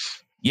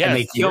 Yes, and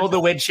they kill the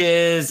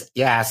witches.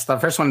 Yes, the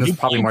first one is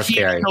probably more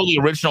scary. You show the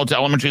original to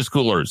elementary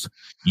schoolers.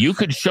 You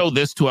could show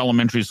this to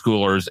elementary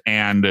schoolers,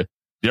 and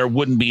there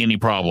wouldn't be any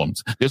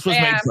problems. This was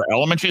made for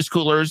elementary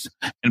schoolers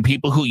and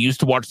people who used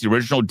to watch the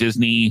original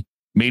Disney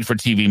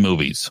made-for-TV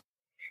movies.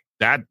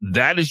 That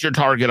is your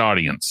target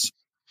audience.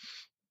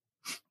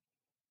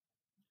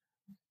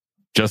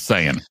 Just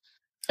saying.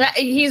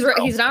 He's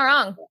not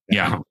wrong.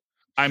 Yeah,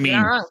 I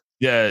mean,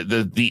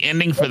 the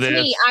ending for this.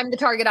 Me, I'm the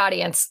target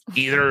audience.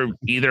 Either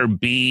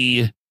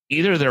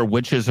they're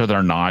witches or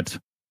they're not,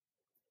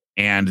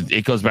 and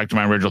it goes back to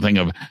my original thing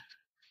of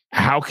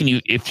how can you,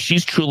 if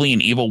she's truly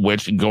an evil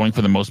witch and going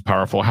for the most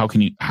powerful, how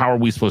are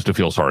we supposed to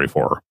feel sorry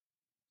for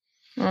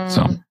her?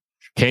 So,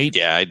 Kate,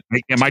 am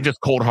I just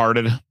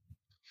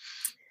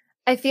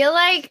I feel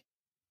like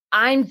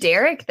I'm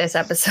Derek this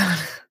episode.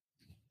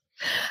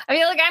 I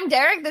mean, like, I'm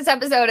Derek this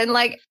episode, and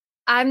like,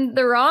 I'm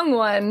the wrong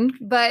one,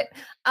 but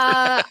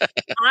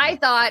I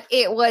thought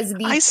it was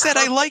the. I said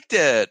I liked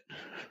it.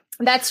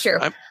 That's true.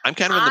 I'm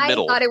kind of in the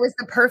middle. I thought it was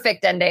the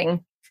perfect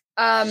ending.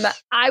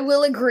 I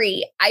will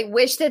agree. I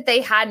wish that they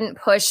hadn't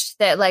pushed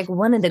that, like,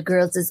 one of the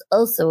girls is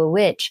also a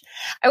witch.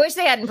 I wish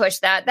they hadn't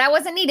pushed that. That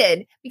wasn't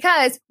needed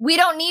because we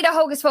don't need a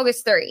Hocus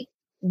Pocus 3.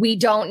 We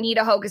don't need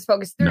a Hocus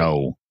Pocus 3.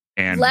 No.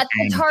 And let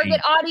the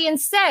target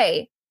audience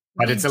say.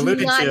 But it's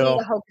alluded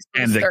to.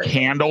 And the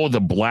candle,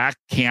 the black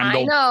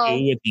candle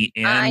at the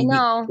end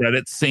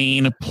credit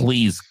scene,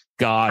 please,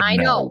 God, I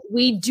know.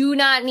 We do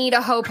not need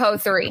a Hopo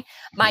 3.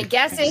 My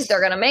guess is they're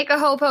going to make a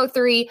Hopo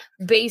 3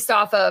 based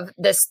off of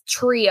this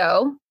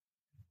trio.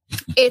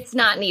 It's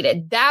not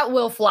needed. That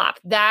will flop.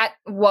 That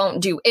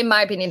won't do. In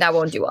my opinion, that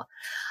won't do well.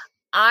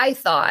 I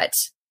thought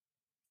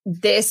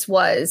this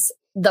was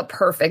the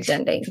perfect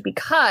ending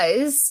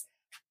because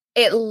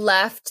it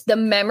left the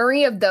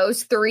memory of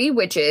those three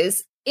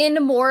witches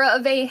in more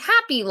of a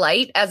happy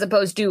light as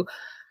opposed to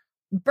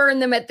burn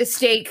them at the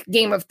stake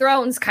Game of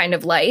Thrones kind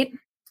of light.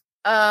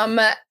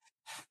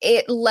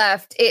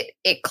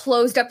 It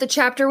closed up the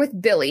chapter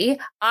with Billy.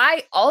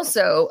 I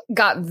also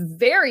got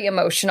very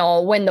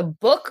emotional when the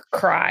book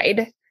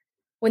cried.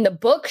 When the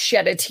book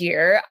shed a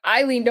tear,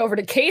 I leaned over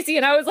to Casey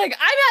and I was like,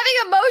 I'm having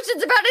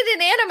emotions about an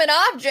inanimate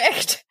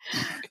object.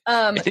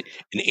 An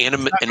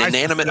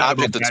inanimate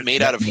object that's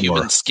made out of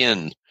human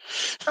skin.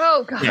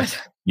 Oh God.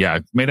 Yeah,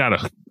 it's made out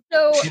of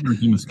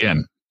human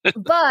skin.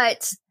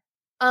 But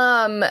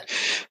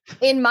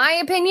in my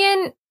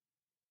opinion,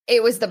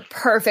 it was the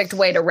perfect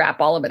way to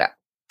wrap all of it up.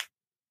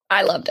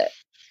 I loved it.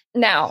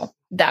 Now,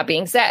 that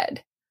being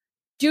said,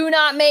 do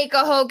not make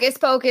a Hocus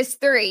Pocus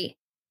 3.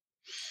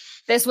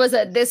 This was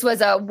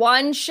a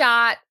one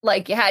shot.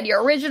 Like, you had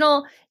your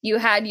original, you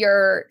had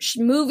your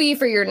movie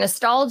for your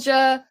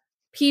nostalgia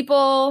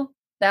people.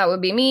 That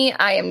would be me.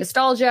 I am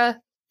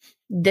nostalgia.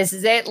 This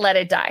is it. Let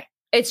it die.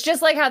 It's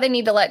just like how they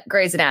need to let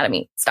Grey's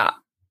Anatomy stop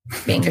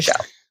being a show.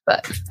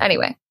 But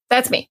anyway,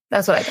 that's me.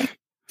 That's what I think.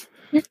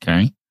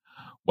 Okay.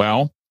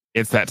 Well,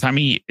 it's that time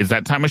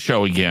of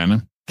show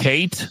again.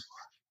 Kate,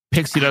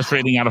 Pixie Dust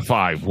rating out of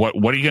 5. What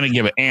are you going to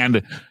give it?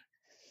 And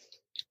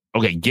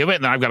okay, give it,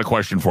 and I've got a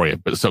question for you.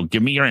 But so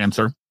give me your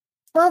answer.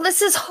 Well,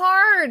 this is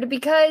hard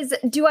because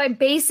do I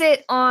base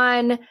it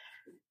on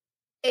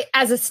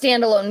as a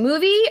standalone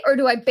movie or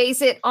do I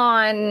base it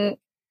on?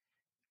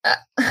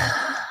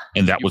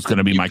 And that was going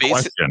to be my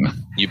question.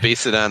 You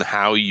base it on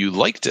how you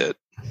liked it.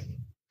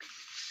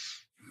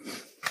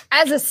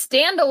 As a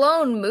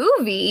standalone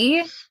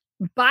movie,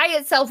 by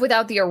itself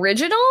without the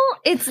original,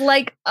 it's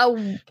like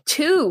a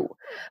 2.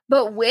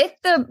 But with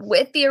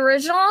the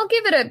original, I'll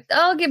give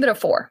it a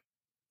 4.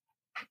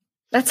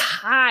 That's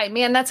high,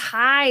 man. That's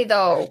high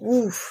though.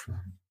 Oof.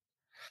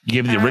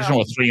 Give the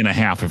original a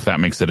 3.5 if that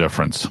makes a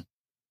difference.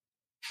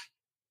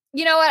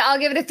 You know what? I'll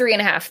give it a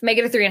 3.5. Make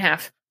it a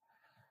 3.5.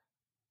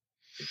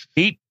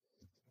 Pete?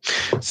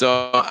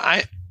 So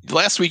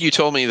last week you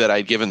told me that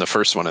I'd given the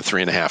first one a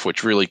 3.5,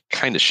 which really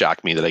kind of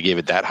shocked me that I gave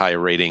it that high a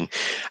rating.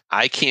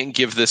 I can't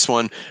give this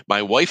one.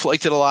 My wife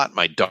liked it a lot.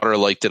 My daughter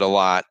liked it a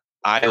lot.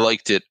 I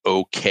liked it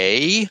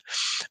okay.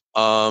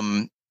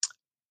 I'm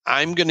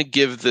going to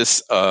give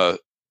this a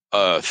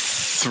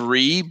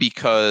 3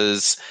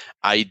 because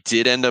I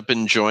did end up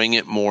enjoying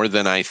it more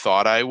than I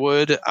thought I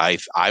would.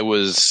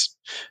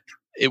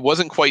 It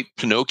wasn't quite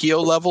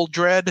Pinocchio level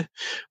dread,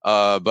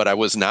 but I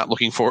was not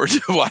looking forward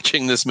to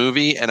watching this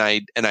movie, and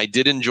I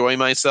did enjoy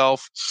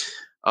myself.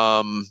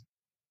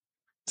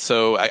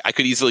 So I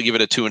could easily give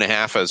it a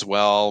 2.5 as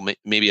well.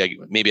 Maybe I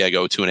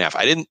go 2.5.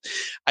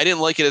 I didn't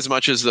like it as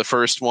much as the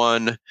first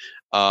one,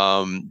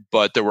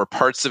 but there were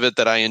parts of it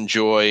that I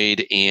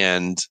enjoyed,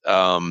 and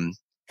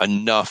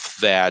enough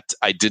that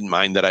I didn't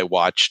mind that I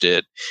watched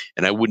it,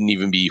 and I wouldn't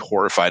even be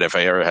horrified if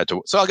I ever had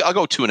to. So I'll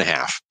go 2.5.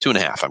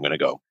 2.5. I'm going to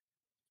go.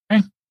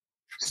 Okay.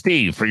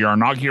 Steve, for your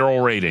inaugural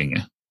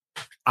rating.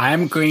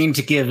 I'm going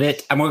to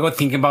go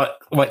think about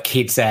what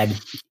Kate said.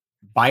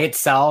 By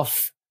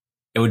itself,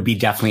 it would be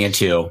definitely a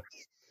 2.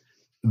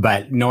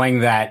 But knowing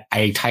that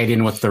I tied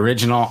in with the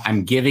original,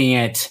 I'm giving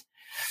it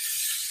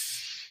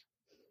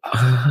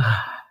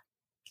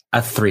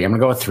a 3. I'm going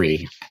to go with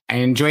 3. I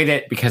enjoyed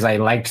it because I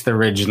liked the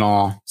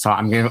original. So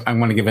I'm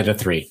going to give it a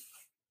 3.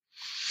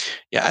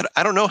 Yeah,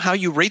 I don't know how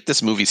you rate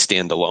this movie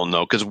standalone,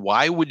 though, because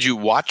why would you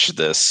watch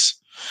this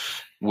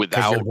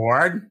without you're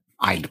bored?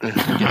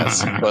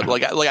 Yes, but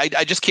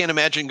I just can't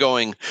imagine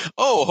going,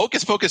 oh,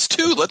 Hocus Pocus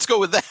 2, let's go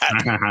with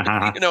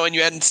that. And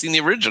you hadn't seen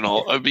the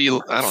original. It'd be,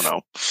 I don't know.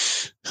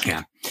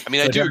 Yeah. I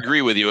mean, I do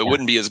agree with you. It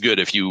wouldn't be as good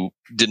if you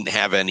didn't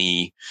have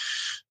any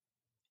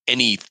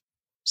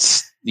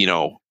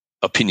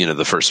opinion of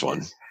the first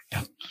one.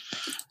 Yeah.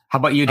 How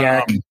about you,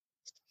 Derek?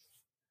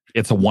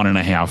 It's a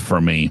 1.5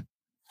 for me.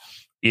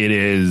 It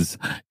is,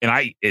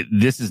 and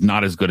this is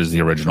not as good as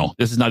the original.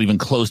 This is not even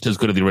close to as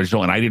good as the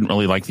original, and I didn't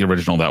really like the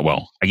original that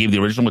well. I gave the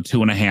original a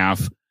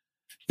 2.5.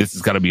 This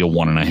has got to be a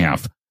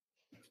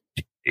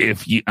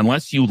 1.5.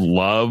 Unless you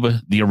love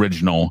the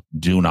original,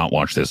 do not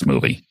watch this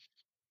movie.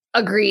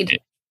 Agreed.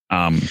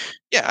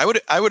 Yeah,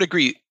 I would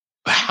agree.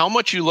 How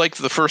much you liked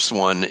the first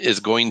one is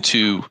going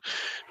to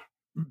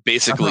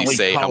basically Definitely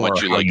say how color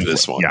much you how like you-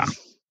 this one. yeah.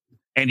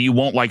 And you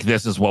won't like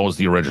this as well as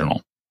the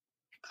original.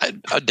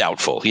 A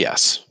doubtful,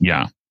 yes.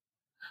 Yeah.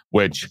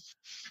 Which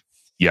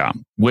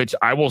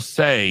I will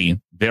say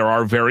there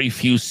are very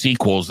few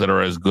sequels that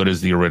are as good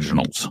as the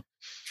originals.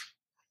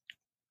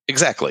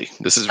 Exactly.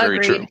 This is very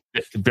Agreed.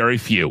 true. Very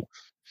few.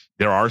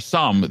 There are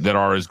some that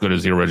are as good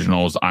as the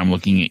originals. I'm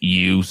looking at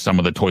you, some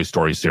of the Toy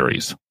Story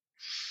series.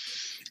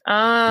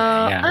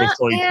 Toy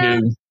Story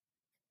 2.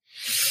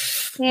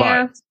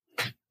 Yeah.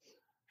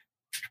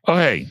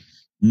 Okay.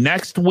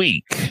 Next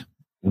week,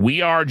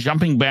 we are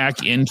jumping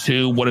back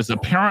into what is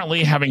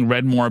apparently, having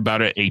read more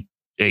about it,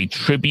 a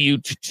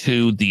tribute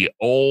to the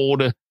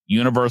old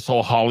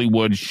Universal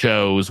Hollywood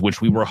shows, which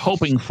we were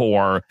hoping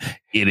for.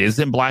 It is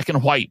in black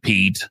and white,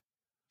 Pete.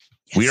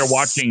 Yes. We are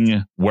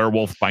watching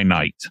Werewolf by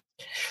Night.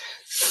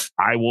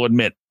 I will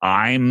admit,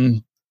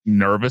 I'm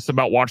nervous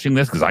about watching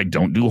this because I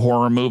don't do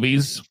horror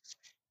movies.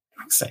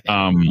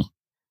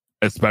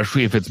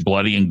 Especially if it's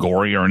bloody and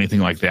gory or anything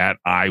like that.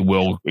 I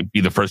will be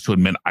the first to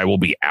admit I will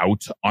be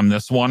out on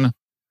this one.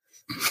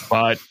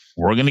 But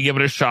we're going to give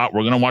it a shot.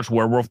 We're going to watch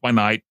Werewolf by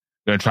Night.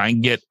 Going to try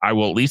and I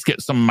will at least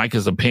get some of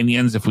Micah's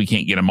opinions if we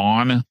can't get him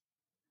on.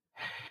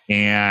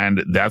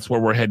 And that's where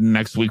we're heading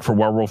next week for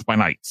Werewolf by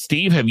Night.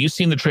 Steve, have you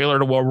seen the trailer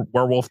to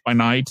Werewolf by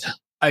Night?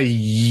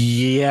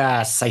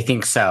 Yes, I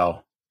think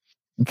so.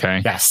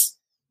 Okay. Yes.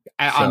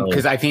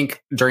 Because I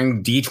think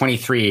during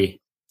D23,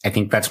 I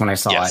think that's when I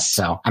saw it.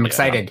 So I'm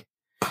excited.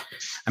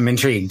 I'm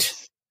intrigued.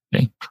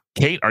 Okay.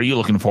 Kate, are you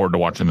looking forward to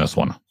watching this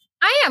one?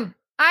 I am.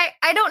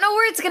 I don't know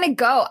where it's going to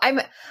go.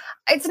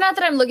 It's not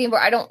that I'm looking for,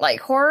 I don't like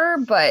horror,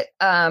 but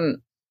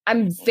I'm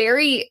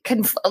very,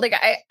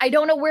 I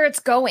don't know where it's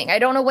going. I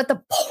don't know what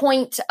the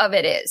point of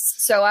it is.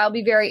 So I'll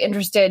be very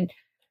interested,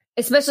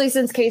 especially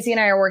since Casey and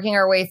I are working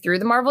our way through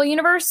the Marvel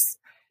Universe.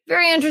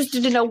 Very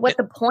interested to know what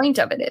the point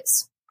of it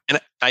is. And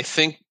I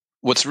think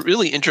what's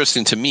really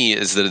interesting to me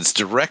is that it's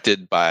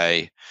directed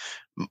by,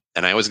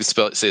 and I always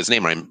say his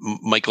name right,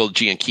 Michael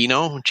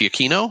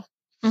Giacchino.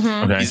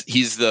 Mm-hmm. Okay.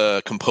 He's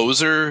the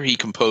composer. He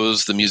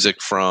composed the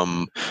music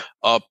from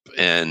Up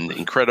and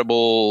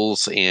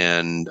Incredibles,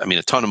 and I mean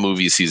a ton of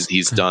movies.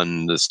 He's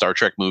done the Star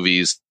Trek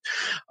movies.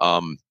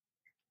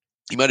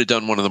 He might have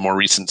done one of the more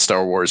recent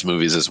Star Wars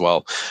movies as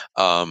well.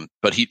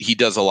 But he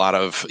does a lot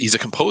of. He's a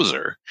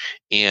composer,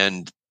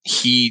 and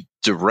he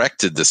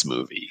directed this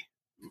movie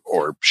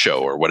or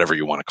show or whatever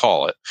you want to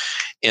call it.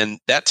 And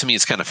that to me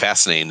is kind of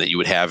fascinating that you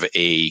would have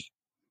a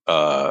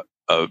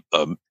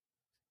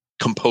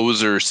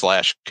composer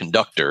 /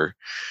 conductor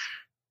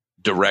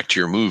direct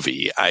your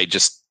movie. I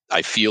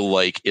feel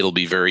like it'll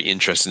be very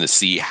interesting to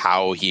see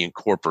how he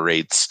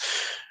incorporates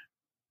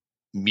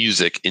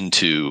music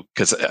into,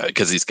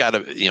 because he's got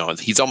to,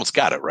 he's almost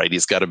got it right.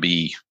 He's got to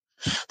be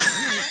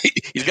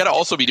he's got to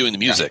also be doing the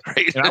music,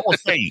 right? And I will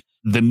say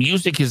the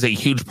music is a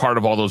huge part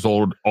of all those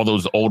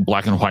old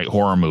black and white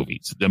horror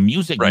movies. The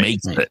music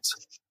makes it.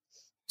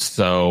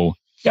 So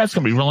yeah, it's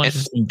gonna be real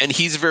interesting. And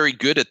he's very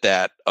good at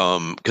that.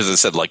 Because I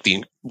said, like,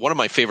 one of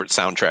my favorite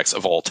soundtracks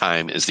of all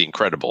time is The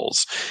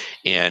Incredibles,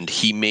 and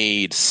he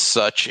made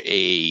such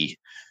a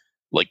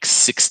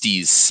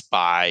 60s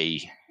spy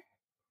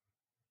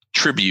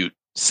tribute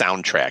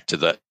soundtrack to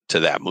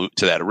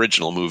that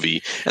original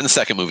movie and the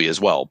second movie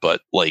as well.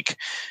 But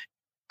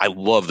I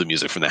love the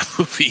music from that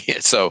movie,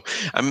 so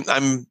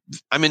I'm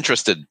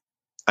interested.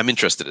 I'm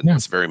interested in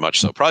this very much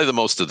so. Probably the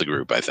most of the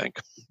group, I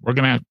think. We're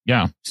gonna,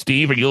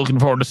 Steve, are you looking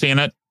forward to seeing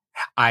it?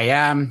 I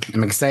am.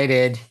 I'm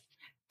excited.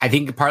 I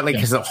think partly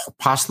because of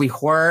possibly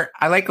horror.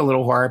 I like a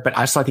little horror, but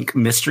also I think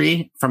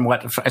mystery from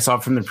what I saw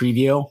from the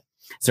preview.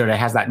 So it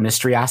has that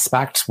mystery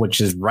aspect,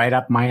 which is right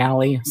up my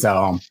alley.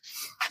 So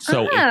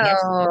if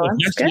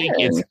next week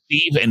it's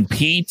Steve and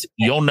Pete,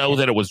 you'll know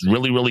that it was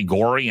really, really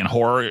gory and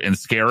horror and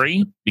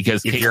scary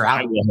because Kate and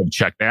I will have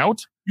checked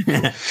out.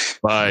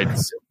 But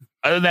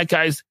other than that,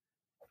 guys,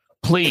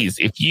 please,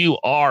 if you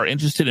are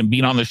interested in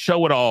being on the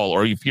show at all,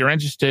 or if you're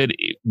interested,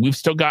 we've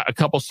still got a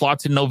couple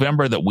slots in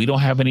November that we don't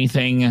have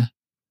anything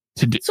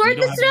to do. Sword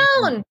the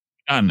Stone.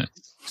 Done.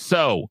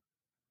 So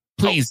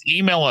please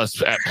email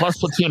us at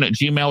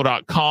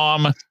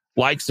plusplatoon@gmail.com.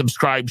 Like,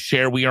 subscribe,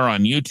 share. We are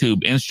on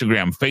YouTube,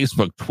 Instagram,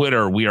 Facebook,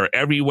 Twitter. We are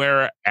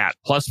everywhere at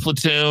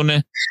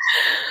plusplatoon.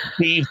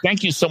 Steve,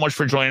 thank you so much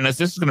for joining us.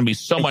 This is going to be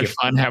so much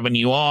fun having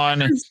you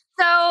on. I'm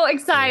so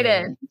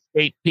excited.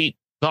 Hey, Pete,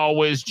 as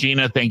always,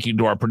 Gina, thank you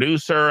to our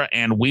producer,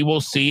 and we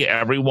will see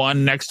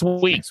everyone next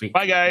week.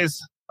 Bye, guys.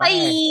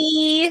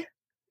 Bye.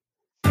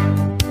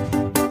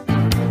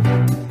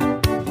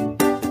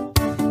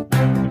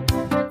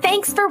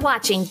 Thanks for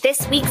watching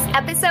this week's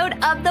episode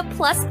of the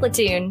Plus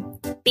Platoon.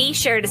 Be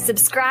sure to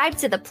subscribe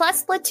to the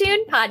Plus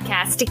Platoon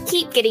podcast to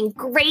keep getting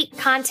great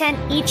content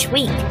each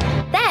week.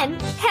 Then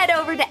head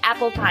over to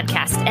Apple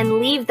Podcast and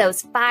leave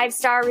those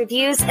 5-star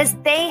reviews as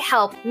they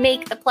help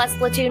make the Plus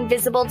Platoon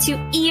visible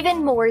to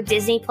even more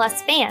Disney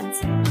Plus fans.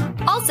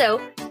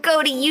 Also,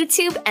 go to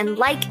YouTube and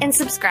like and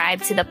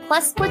subscribe to the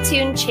Plus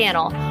Platoon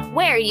channel,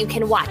 where you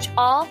can watch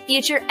all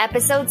future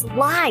episodes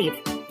live.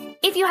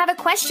 If you have a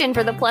question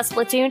for the Plus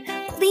Platoon,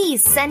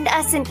 please send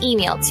us an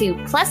email to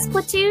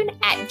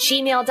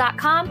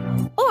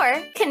plusplatoon@gmail.com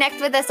or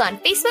connect with us on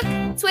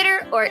Facebook,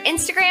 Twitter, or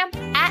Instagram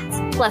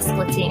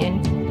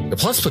 @PlusPlatoon. The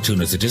Plus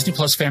Platoon is a Disney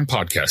Plus fan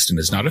podcast and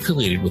is not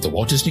affiliated with the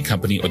Walt Disney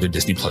Company or the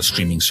Disney Plus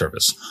streaming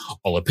service.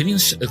 All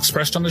opinions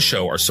expressed on the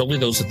show are solely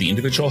those of the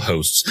individual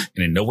hosts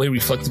and in no way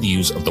reflect the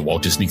views of the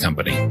Walt Disney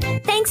Company.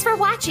 Thanks for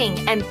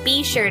watching, and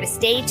be sure to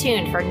stay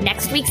tuned for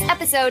next week's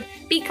episode,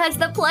 because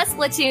the Plus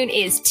Platoon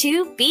is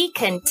to be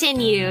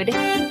continued.